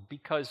the Lord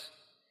because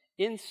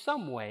in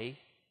some way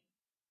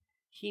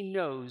he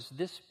knows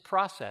this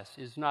process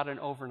is not an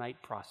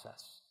overnight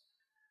process.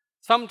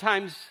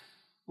 Sometimes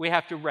we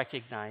have to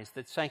recognize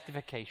that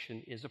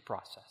sanctification is a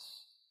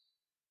process.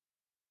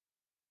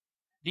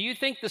 Do you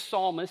think the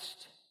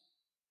psalmist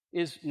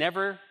is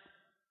never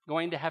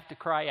going to have to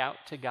cry out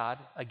to God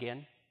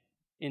again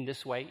in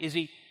this way? Is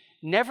he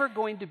never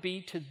going to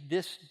be to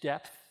this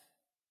depth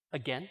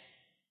again?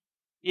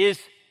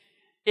 Is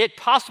it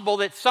possible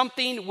that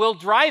something will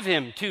drive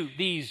him to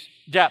these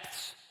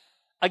depths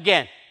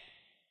again?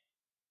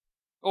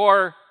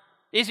 Or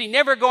is he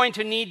never going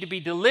to need to be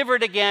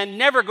delivered again,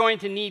 never going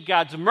to need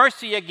God's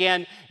mercy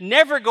again,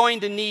 never going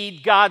to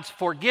need God's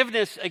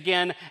forgiveness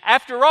again?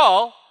 After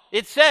all,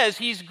 it says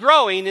he's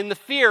growing in the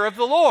fear of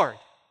the Lord.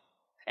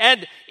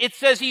 And it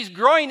says he's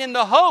growing in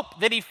the hope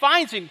that he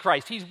finds in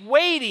Christ. He's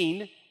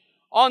waiting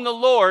on the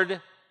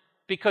Lord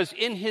because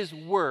in his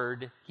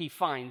word he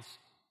finds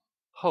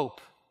hope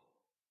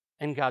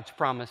and God's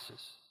promises.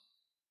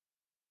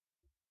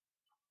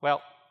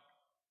 Well,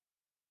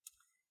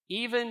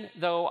 even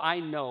though I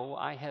know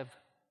I have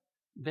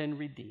been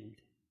redeemed,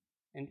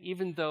 and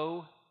even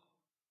though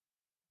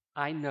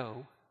I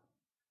know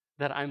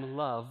that I'm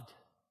loved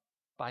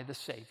by the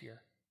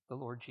Savior, the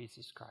Lord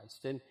Jesus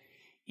Christ, and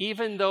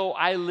even though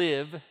I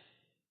live,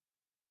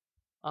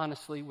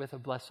 honestly, with a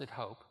blessed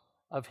hope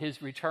of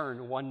his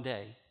return one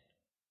day,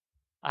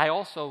 I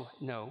also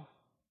know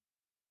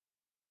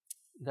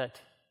that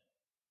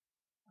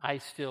I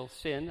still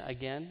sin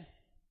again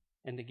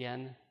and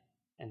again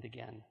and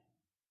again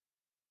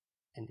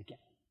and again.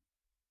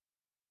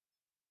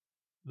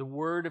 The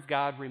Word of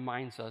God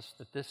reminds us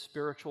that this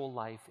spiritual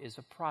life is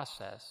a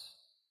process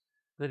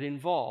that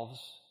involves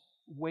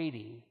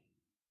waiting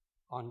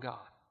on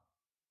God.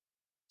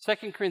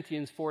 2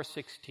 Corinthians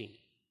 4:16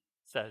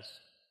 says,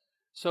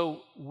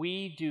 "So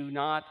we do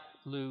not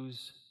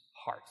lose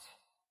heart.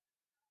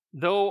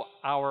 Though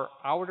our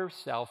outer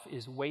self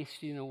is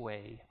wasting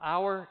away,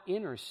 our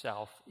inner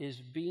self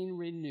is being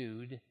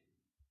renewed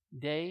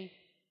day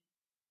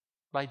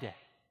by day."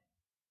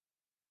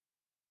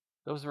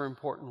 Those are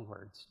important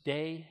words.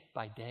 Day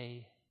by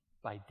day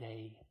by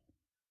day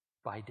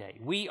by day.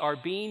 We are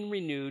being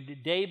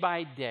renewed day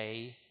by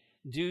day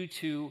due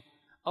to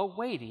a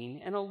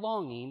waiting and a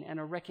longing and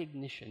a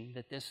recognition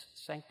that this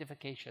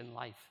sanctification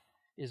life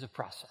is a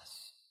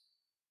process.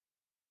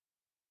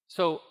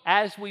 So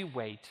as we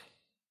wait,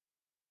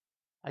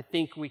 I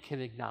think we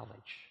can acknowledge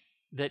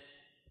that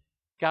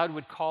God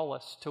would call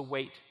us to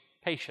wait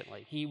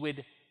patiently. He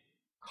would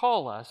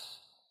call us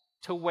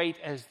to wait,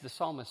 as the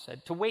psalmist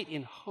said, to wait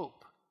in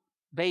hope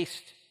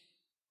based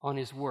on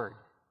his word.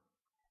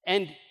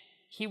 And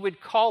he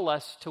would call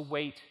us to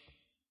wait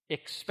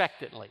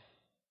expectantly.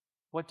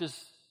 What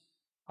does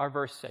our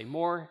verse say?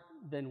 More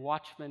than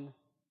watchmen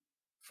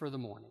for the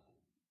morning,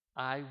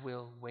 I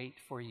will wait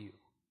for you,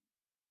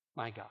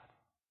 my God.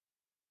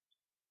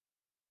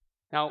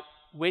 Now,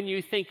 when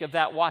you think of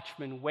that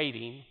watchman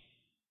waiting,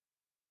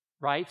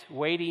 right,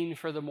 waiting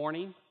for the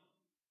morning,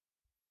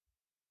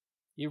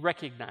 you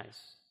recognize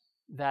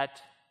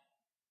that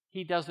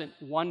he doesn't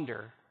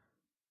wonder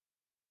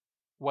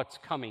what's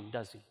coming,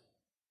 does he?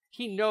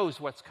 He knows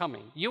what's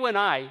coming. You and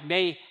I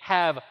may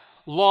have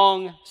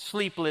long,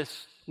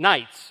 sleepless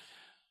nights.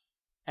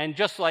 And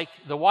just like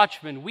the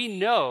watchman, we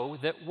know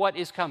that what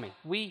is coming.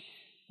 We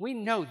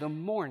know the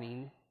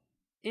morning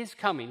is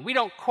coming. We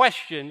don't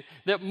question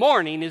that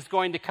morning is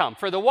going to come.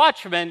 For the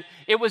watchman,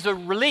 it was a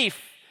relief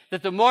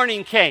that the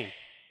morning came.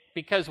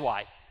 Because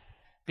why?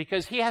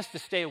 Because he has to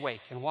stay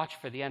awake and watch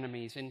for the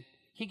enemies, and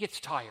he gets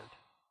tired.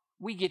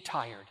 We get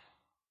tired.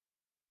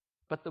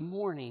 But the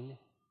morning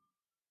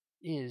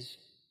is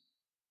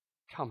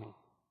coming.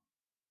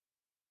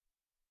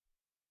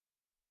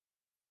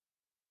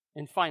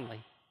 And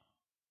finally,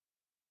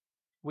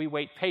 we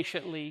wait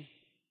patiently,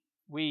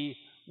 we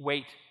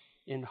wait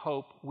in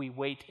hope, we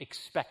wait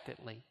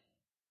expectantly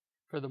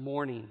for the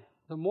morning.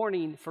 The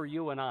morning for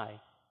you and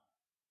I,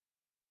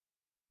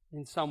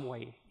 in some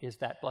way, is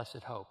that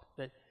blessed hope,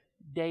 that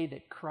day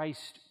that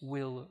Christ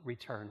will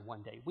return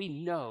one day. We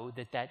know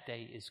that that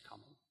day is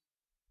coming.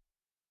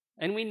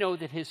 And we know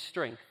that his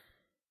strength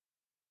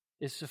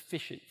is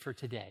sufficient for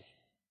today.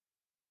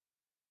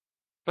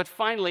 But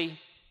finally,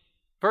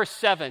 verse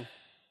 7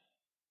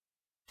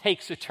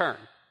 takes a turn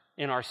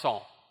in our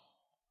psalm.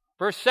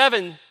 Verse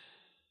 7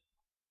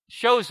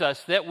 shows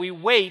us that we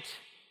wait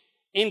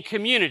in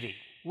community.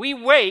 We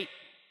wait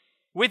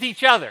with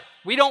each other.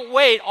 We don't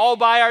wait all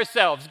by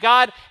ourselves.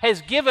 God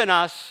has given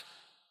us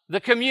the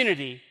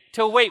community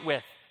to wait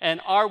with. And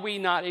are we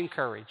not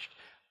encouraged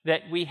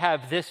that we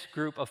have this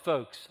group of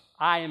folks?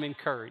 I am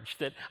encouraged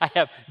that I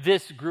have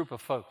this group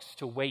of folks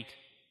to wait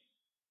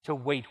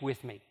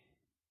with me.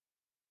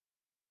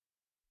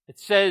 It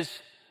says,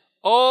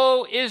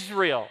 O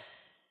Israel,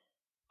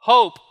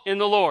 hope in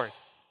the Lord.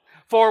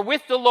 For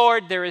with the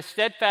Lord there is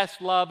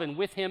steadfast love, and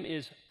with him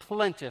is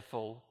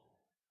plentiful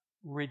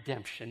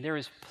redemption. There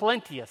is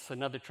plenteous,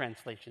 another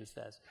translation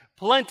says.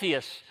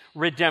 Plenteous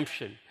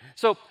redemption.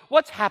 So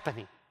what's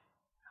happening?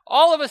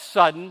 All of a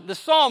sudden, the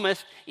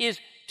psalmist is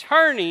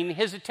turning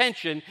his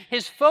attention,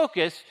 his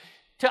focus,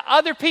 to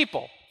other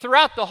people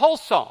throughout the whole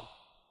psalm.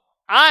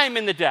 I'm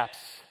in the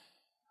depths.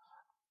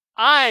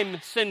 I'm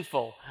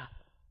sinful.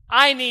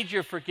 I need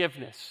your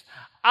forgiveness.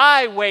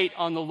 I wait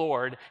on the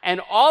Lord.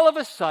 And all of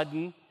a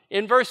sudden,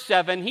 in verse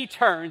 7, he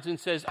turns and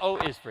says, O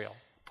Israel,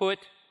 put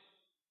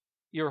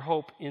your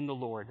hope in the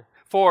Lord.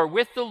 For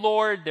with the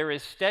Lord there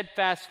is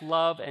steadfast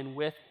love, and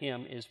with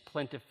him is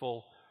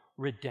plentiful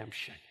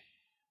redemption.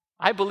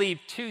 I believe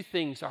two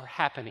things are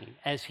happening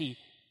as he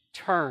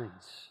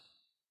turns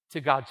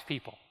to God's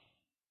people.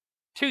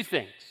 Two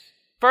things.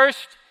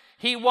 First,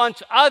 he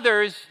wants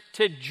others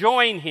to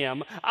join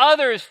him,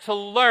 others to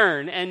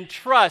learn and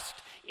trust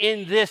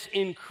in this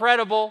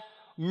incredible,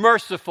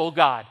 merciful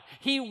God.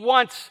 He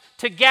wants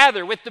to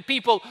gather with the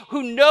people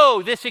who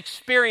know this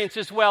experience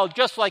as well,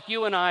 just like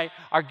you and I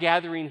are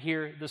gathering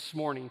here this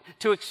morning,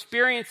 to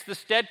experience the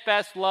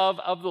steadfast love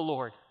of the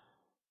Lord.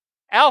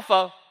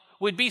 Alpha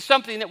would be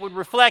something that would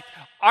reflect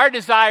our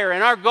desire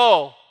and our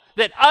goal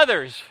that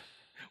others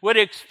would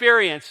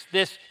experience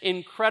this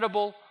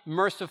incredible,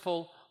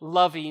 merciful,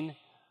 loving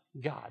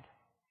God.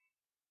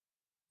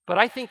 But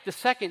I think the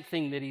second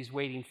thing that he's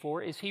waiting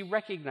for is he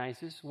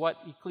recognizes what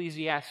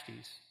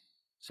Ecclesiastes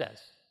says.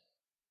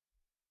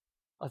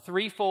 A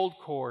threefold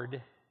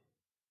cord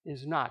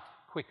is not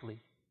quickly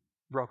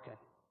broken.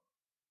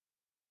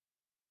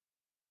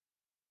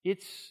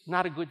 It's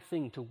not a good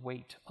thing to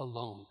wait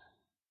alone.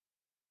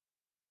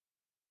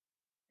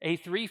 A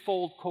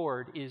threefold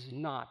cord is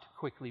not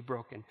quickly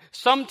broken.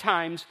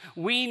 Sometimes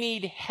we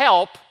need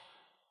help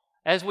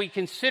as we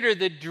consider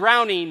the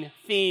drowning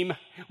theme.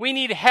 We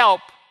need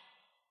help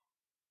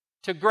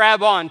to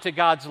grab on to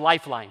God's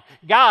lifeline.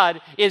 God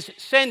is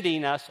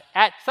sending us,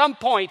 at some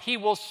point, he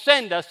will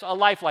send us a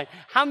lifeline.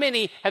 How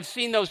many have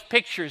seen those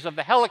pictures of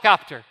the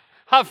helicopter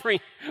hovering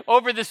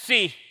over the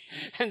sea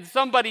and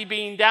somebody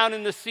being down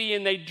in the sea,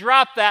 and they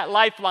drop that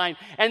lifeline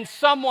and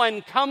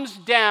someone comes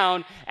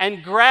down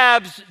and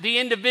grabs the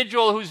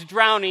individual who's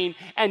drowning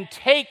and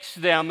takes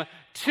them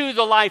to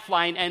the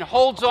lifeline and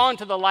holds on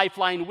to the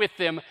lifeline with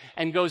them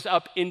and goes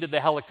up into the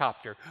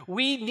helicopter.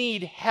 We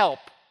need help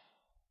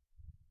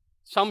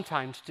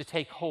sometimes to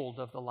take hold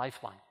of the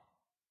lifeline.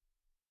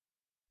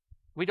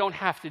 We don't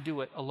have to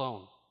do it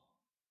alone.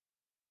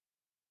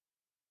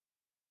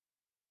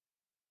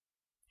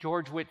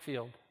 George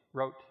Whitefield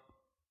wrote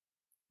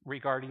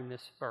regarding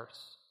this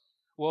verse,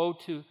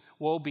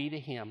 Woe be to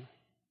him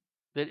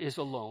that is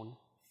alone,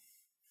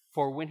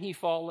 for when he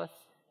falleth,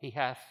 he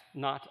hath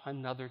not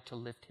another to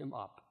lift him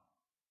up.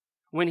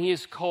 When he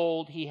is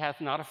cold, he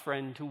hath not a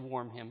friend to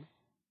warm him.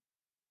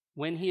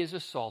 When he is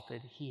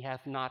assaulted, he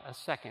hath not a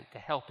second to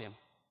help him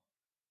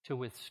to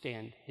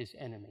withstand his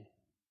enemy.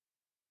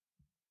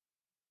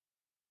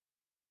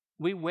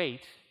 We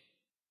wait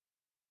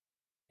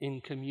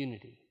in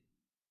community.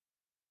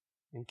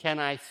 And can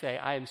I say,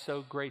 I am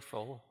so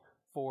grateful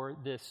for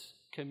this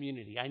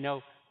community. I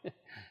know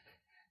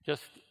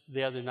just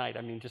the other night,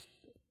 just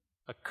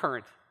a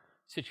current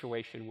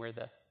situation where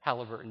the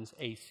Halliburton's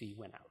AC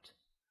went out.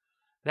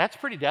 That's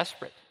pretty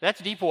desperate.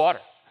 That's deep water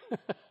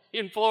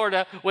in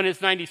Florida when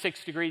it's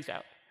 96 degrees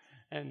out.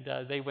 And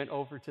they went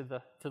over to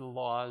the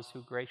Laws,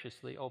 who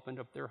graciously opened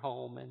up their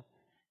home and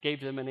gave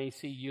them an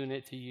AC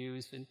unit to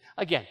use. And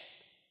again,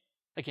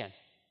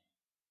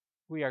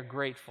 we are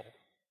grateful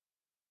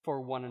for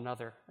one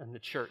another and the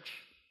church.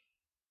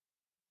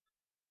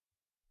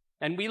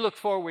 And we look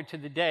forward to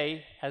the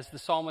day, as the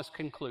psalmist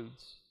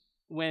concludes,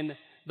 when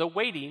the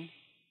waiting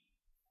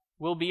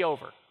will be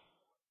over.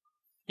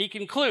 He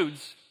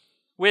concludes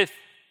with,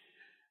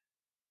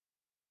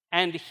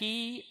 and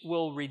he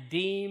will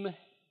redeem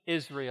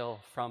Israel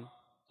from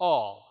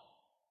all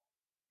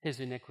his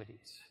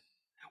iniquities.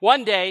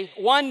 One day,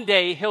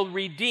 he'll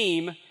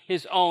redeem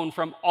his own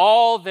from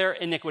all their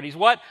iniquities.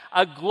 What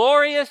a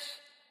glorious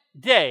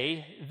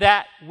day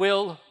that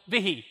will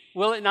be,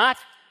 will it not?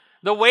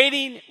 The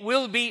waiting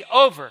will be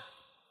over.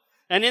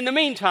 And in the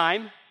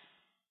meantime,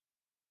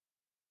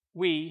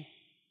 we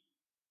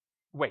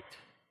wait.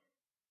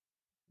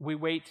 We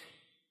wait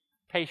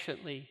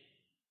patiently.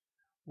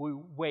 We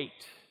wait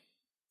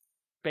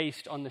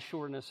based on the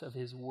sureness of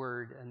his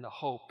word and the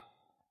hope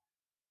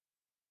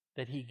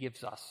that he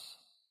gives us.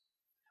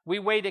 We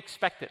wait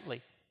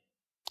expectantly,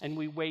 and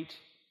we wait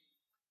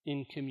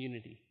in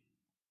community.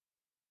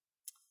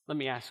 Let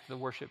me ask the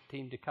worship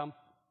team to come.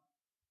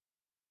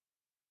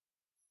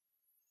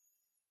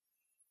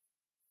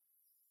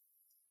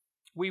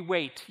 We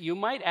wait. You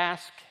might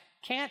ask,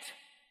 can't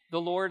the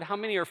Lord, how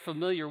many are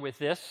familiar with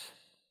this?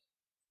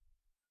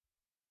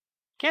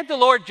 Can't the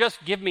Lord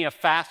just give me a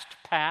fast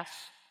pass?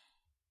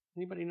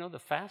 Anybody know the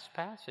fast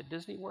pass at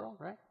Disney World,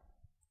 right?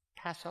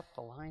 Pass up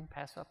the line,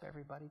 pass up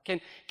everybody.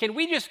 Can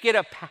we just get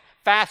a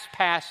fast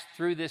pass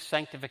through this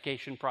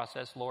sanctification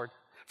process, Lord?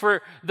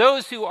 For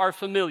those who are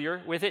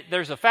familiar with it,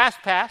 there's a fast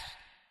pass.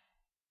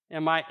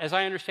 As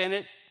I understand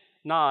it,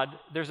 nod,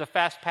 there's a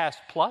fast pass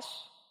plus.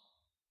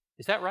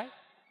 Is that right?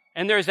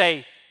 And there's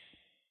a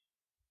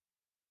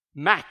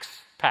max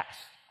pass.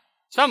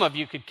 Some of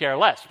you could care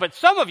less, but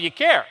some of you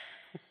care.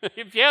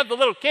 If you have the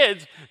little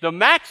kids, the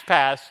max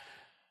pass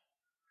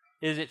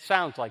it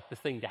sounds like the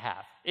thing to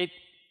have. It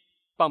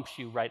bumps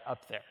you right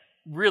up there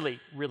really,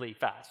 really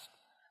fast.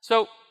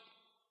 So,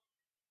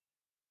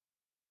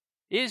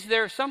 is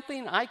there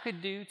something I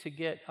could do to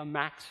get a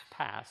max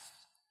pass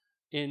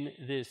in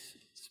this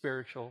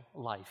spiritual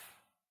life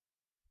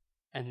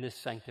and this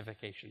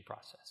sanctification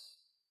process?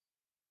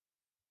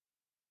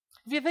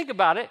 If you think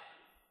about it,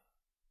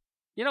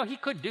 he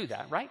could do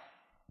that, right?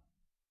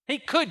 He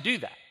could do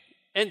that.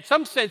 In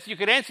some sense, you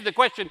could answer the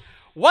question,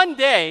 one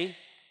day,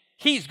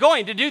 he's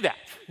going to do that.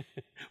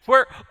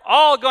 We're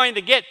all going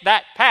to get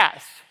that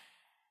pass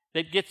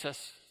that gets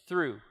us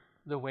through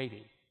the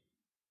waiting.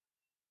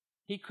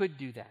 He could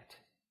do that.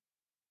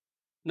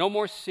 No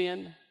more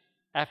sin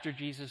after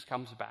Jesus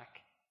comes back.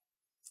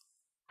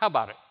 How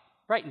about it?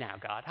 Right now,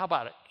 God, how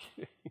about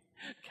it?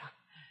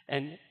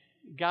 And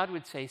God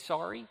would say,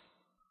 sorry,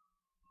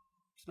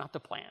 it's not the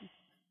plan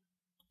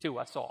to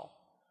us all.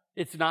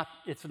 It's not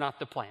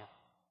the plan.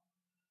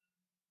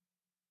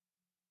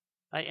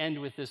 I end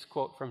with this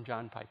quote from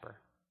John Piper.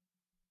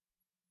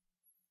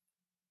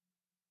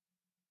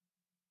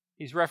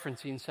 He's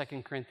referencing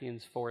 2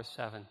 Corinthians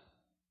 4:7.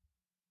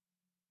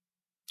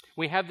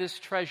 We have this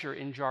treasure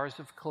in jars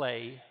of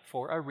clay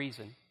for a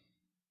reason.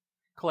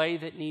 Clay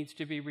that needs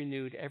to be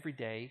renewed every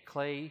day.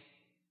 Clay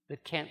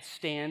that can't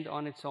stand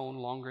on its own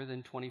longer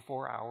than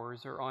 24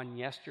 hours or on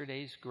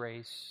yesterday's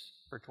grace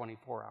for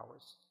 24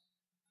 hours.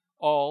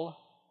 All,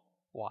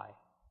 why?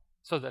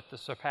 So that the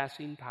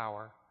surpassing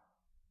power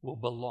will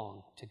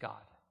belong to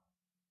God.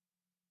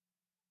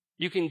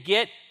 You can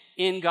get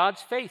in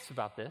God's face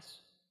about this.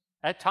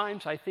 At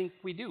times, I think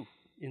we do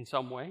in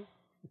some way.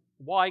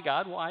 Why,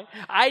 God? Why?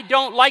 I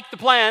don't like the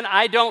plan.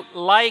 I don't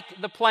like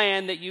the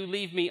plan that you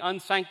leave me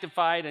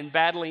unsanctified and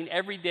battling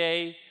every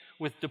day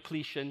with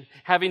depletion,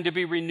 having to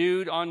be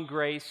renewed on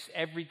grace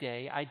every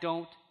day. I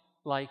don't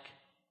like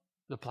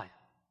the plan.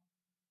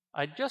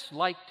 I'd just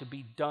like to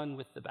be done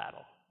with the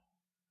battle.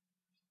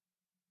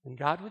 And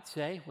God would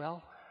say,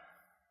 well,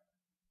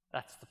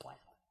 That's the plan.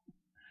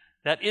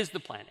 That is the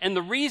plan. And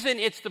the reason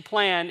it's the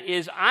plan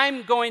is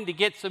I'm going to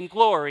get some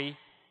glory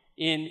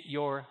in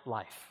your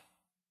life.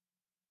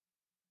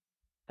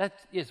 That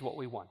is what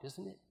we want,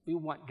 isn't it? We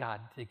want God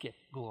to get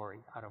glory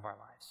out of our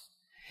lives.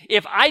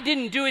 If I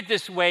didn't do it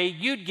this way,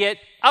 you'd get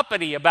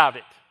uppity about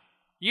it.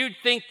 You'd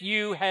think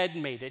you had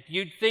made it.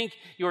 You'd think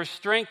your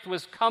strength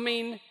was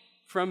coming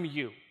from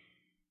you.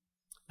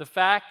 The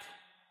fact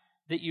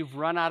that you've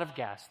run out of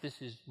gas,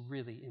 this is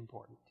really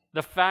important.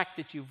 The fact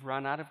that you've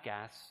run out of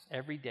gas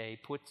every day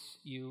puts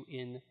you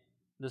in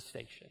the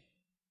station.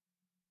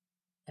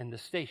 And the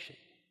station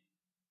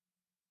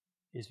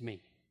is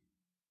me.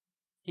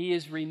 He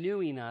is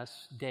renewing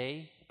us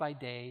day by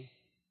day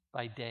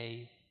by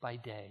day by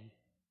day.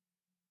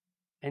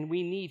 And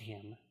we need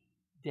him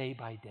day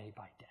by day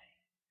by day.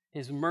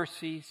 His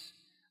mercies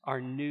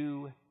are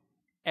new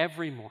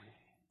every morning.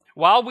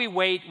 While we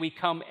wait, we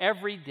come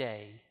every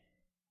day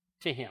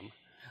to him,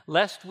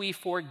 lest we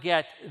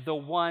forget the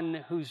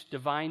one whose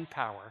divine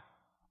power,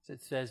 as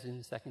it says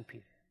in 2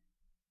 Peter,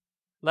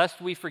 lest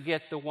we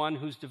forget the one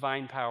whose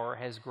divine power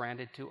has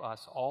granted to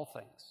us all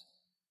things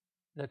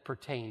that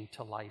pertain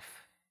to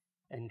life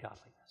and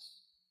godliness.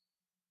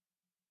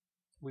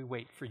 We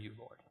wait for you,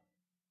 Lord,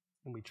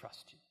 and we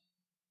trust you.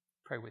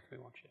 Pray with me,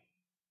 won't you?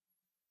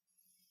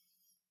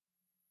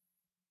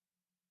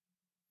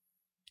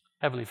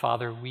 Heavenly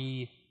Father,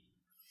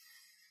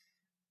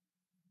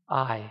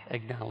 I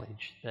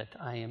acknowledge that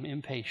I am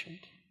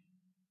impatient.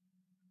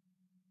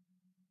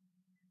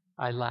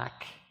 I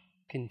lack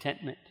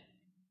contentment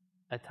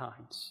at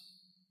times,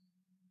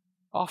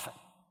 often.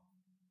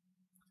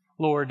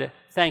 Lord,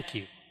 thank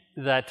you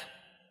that,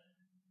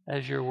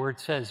 as your word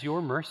says,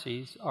 your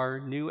mercies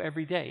are new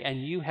every day,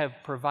 and you have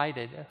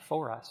provided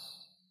for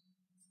us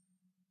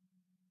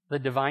the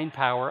divine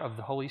power of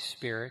the Holy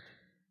Spirit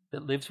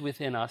that lives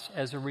within us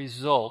as a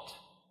result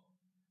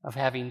of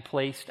having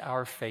placed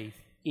our faith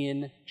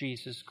in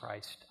Jesus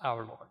Christ,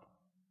 our Lord,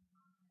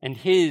 and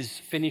his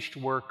finished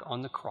work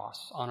on the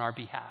cross on our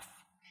behalf.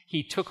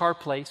 He took our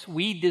place.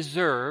 We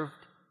deserved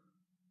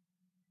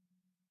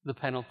the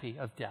penalty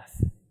of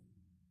death,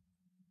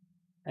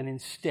 and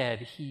instead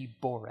he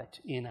bore it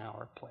in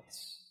our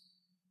place.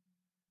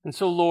 And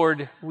so,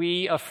 Lord,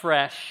 we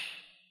afresh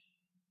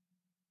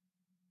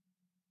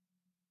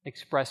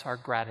express our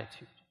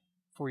gratitude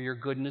for your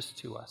goodness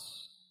to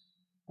us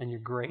and your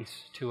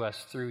grace to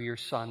us through your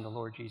Son, the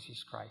Lord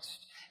Jesus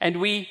Christ. And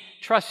we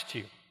trust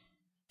you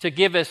to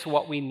give us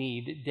what we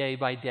need day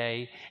by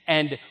day.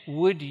 And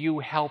would you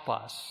help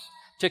us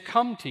to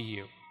come to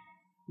you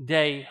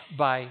day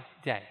by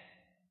day?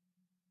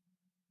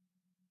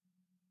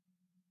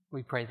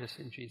 We pray this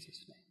in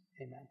Jesus'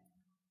 name. Amen.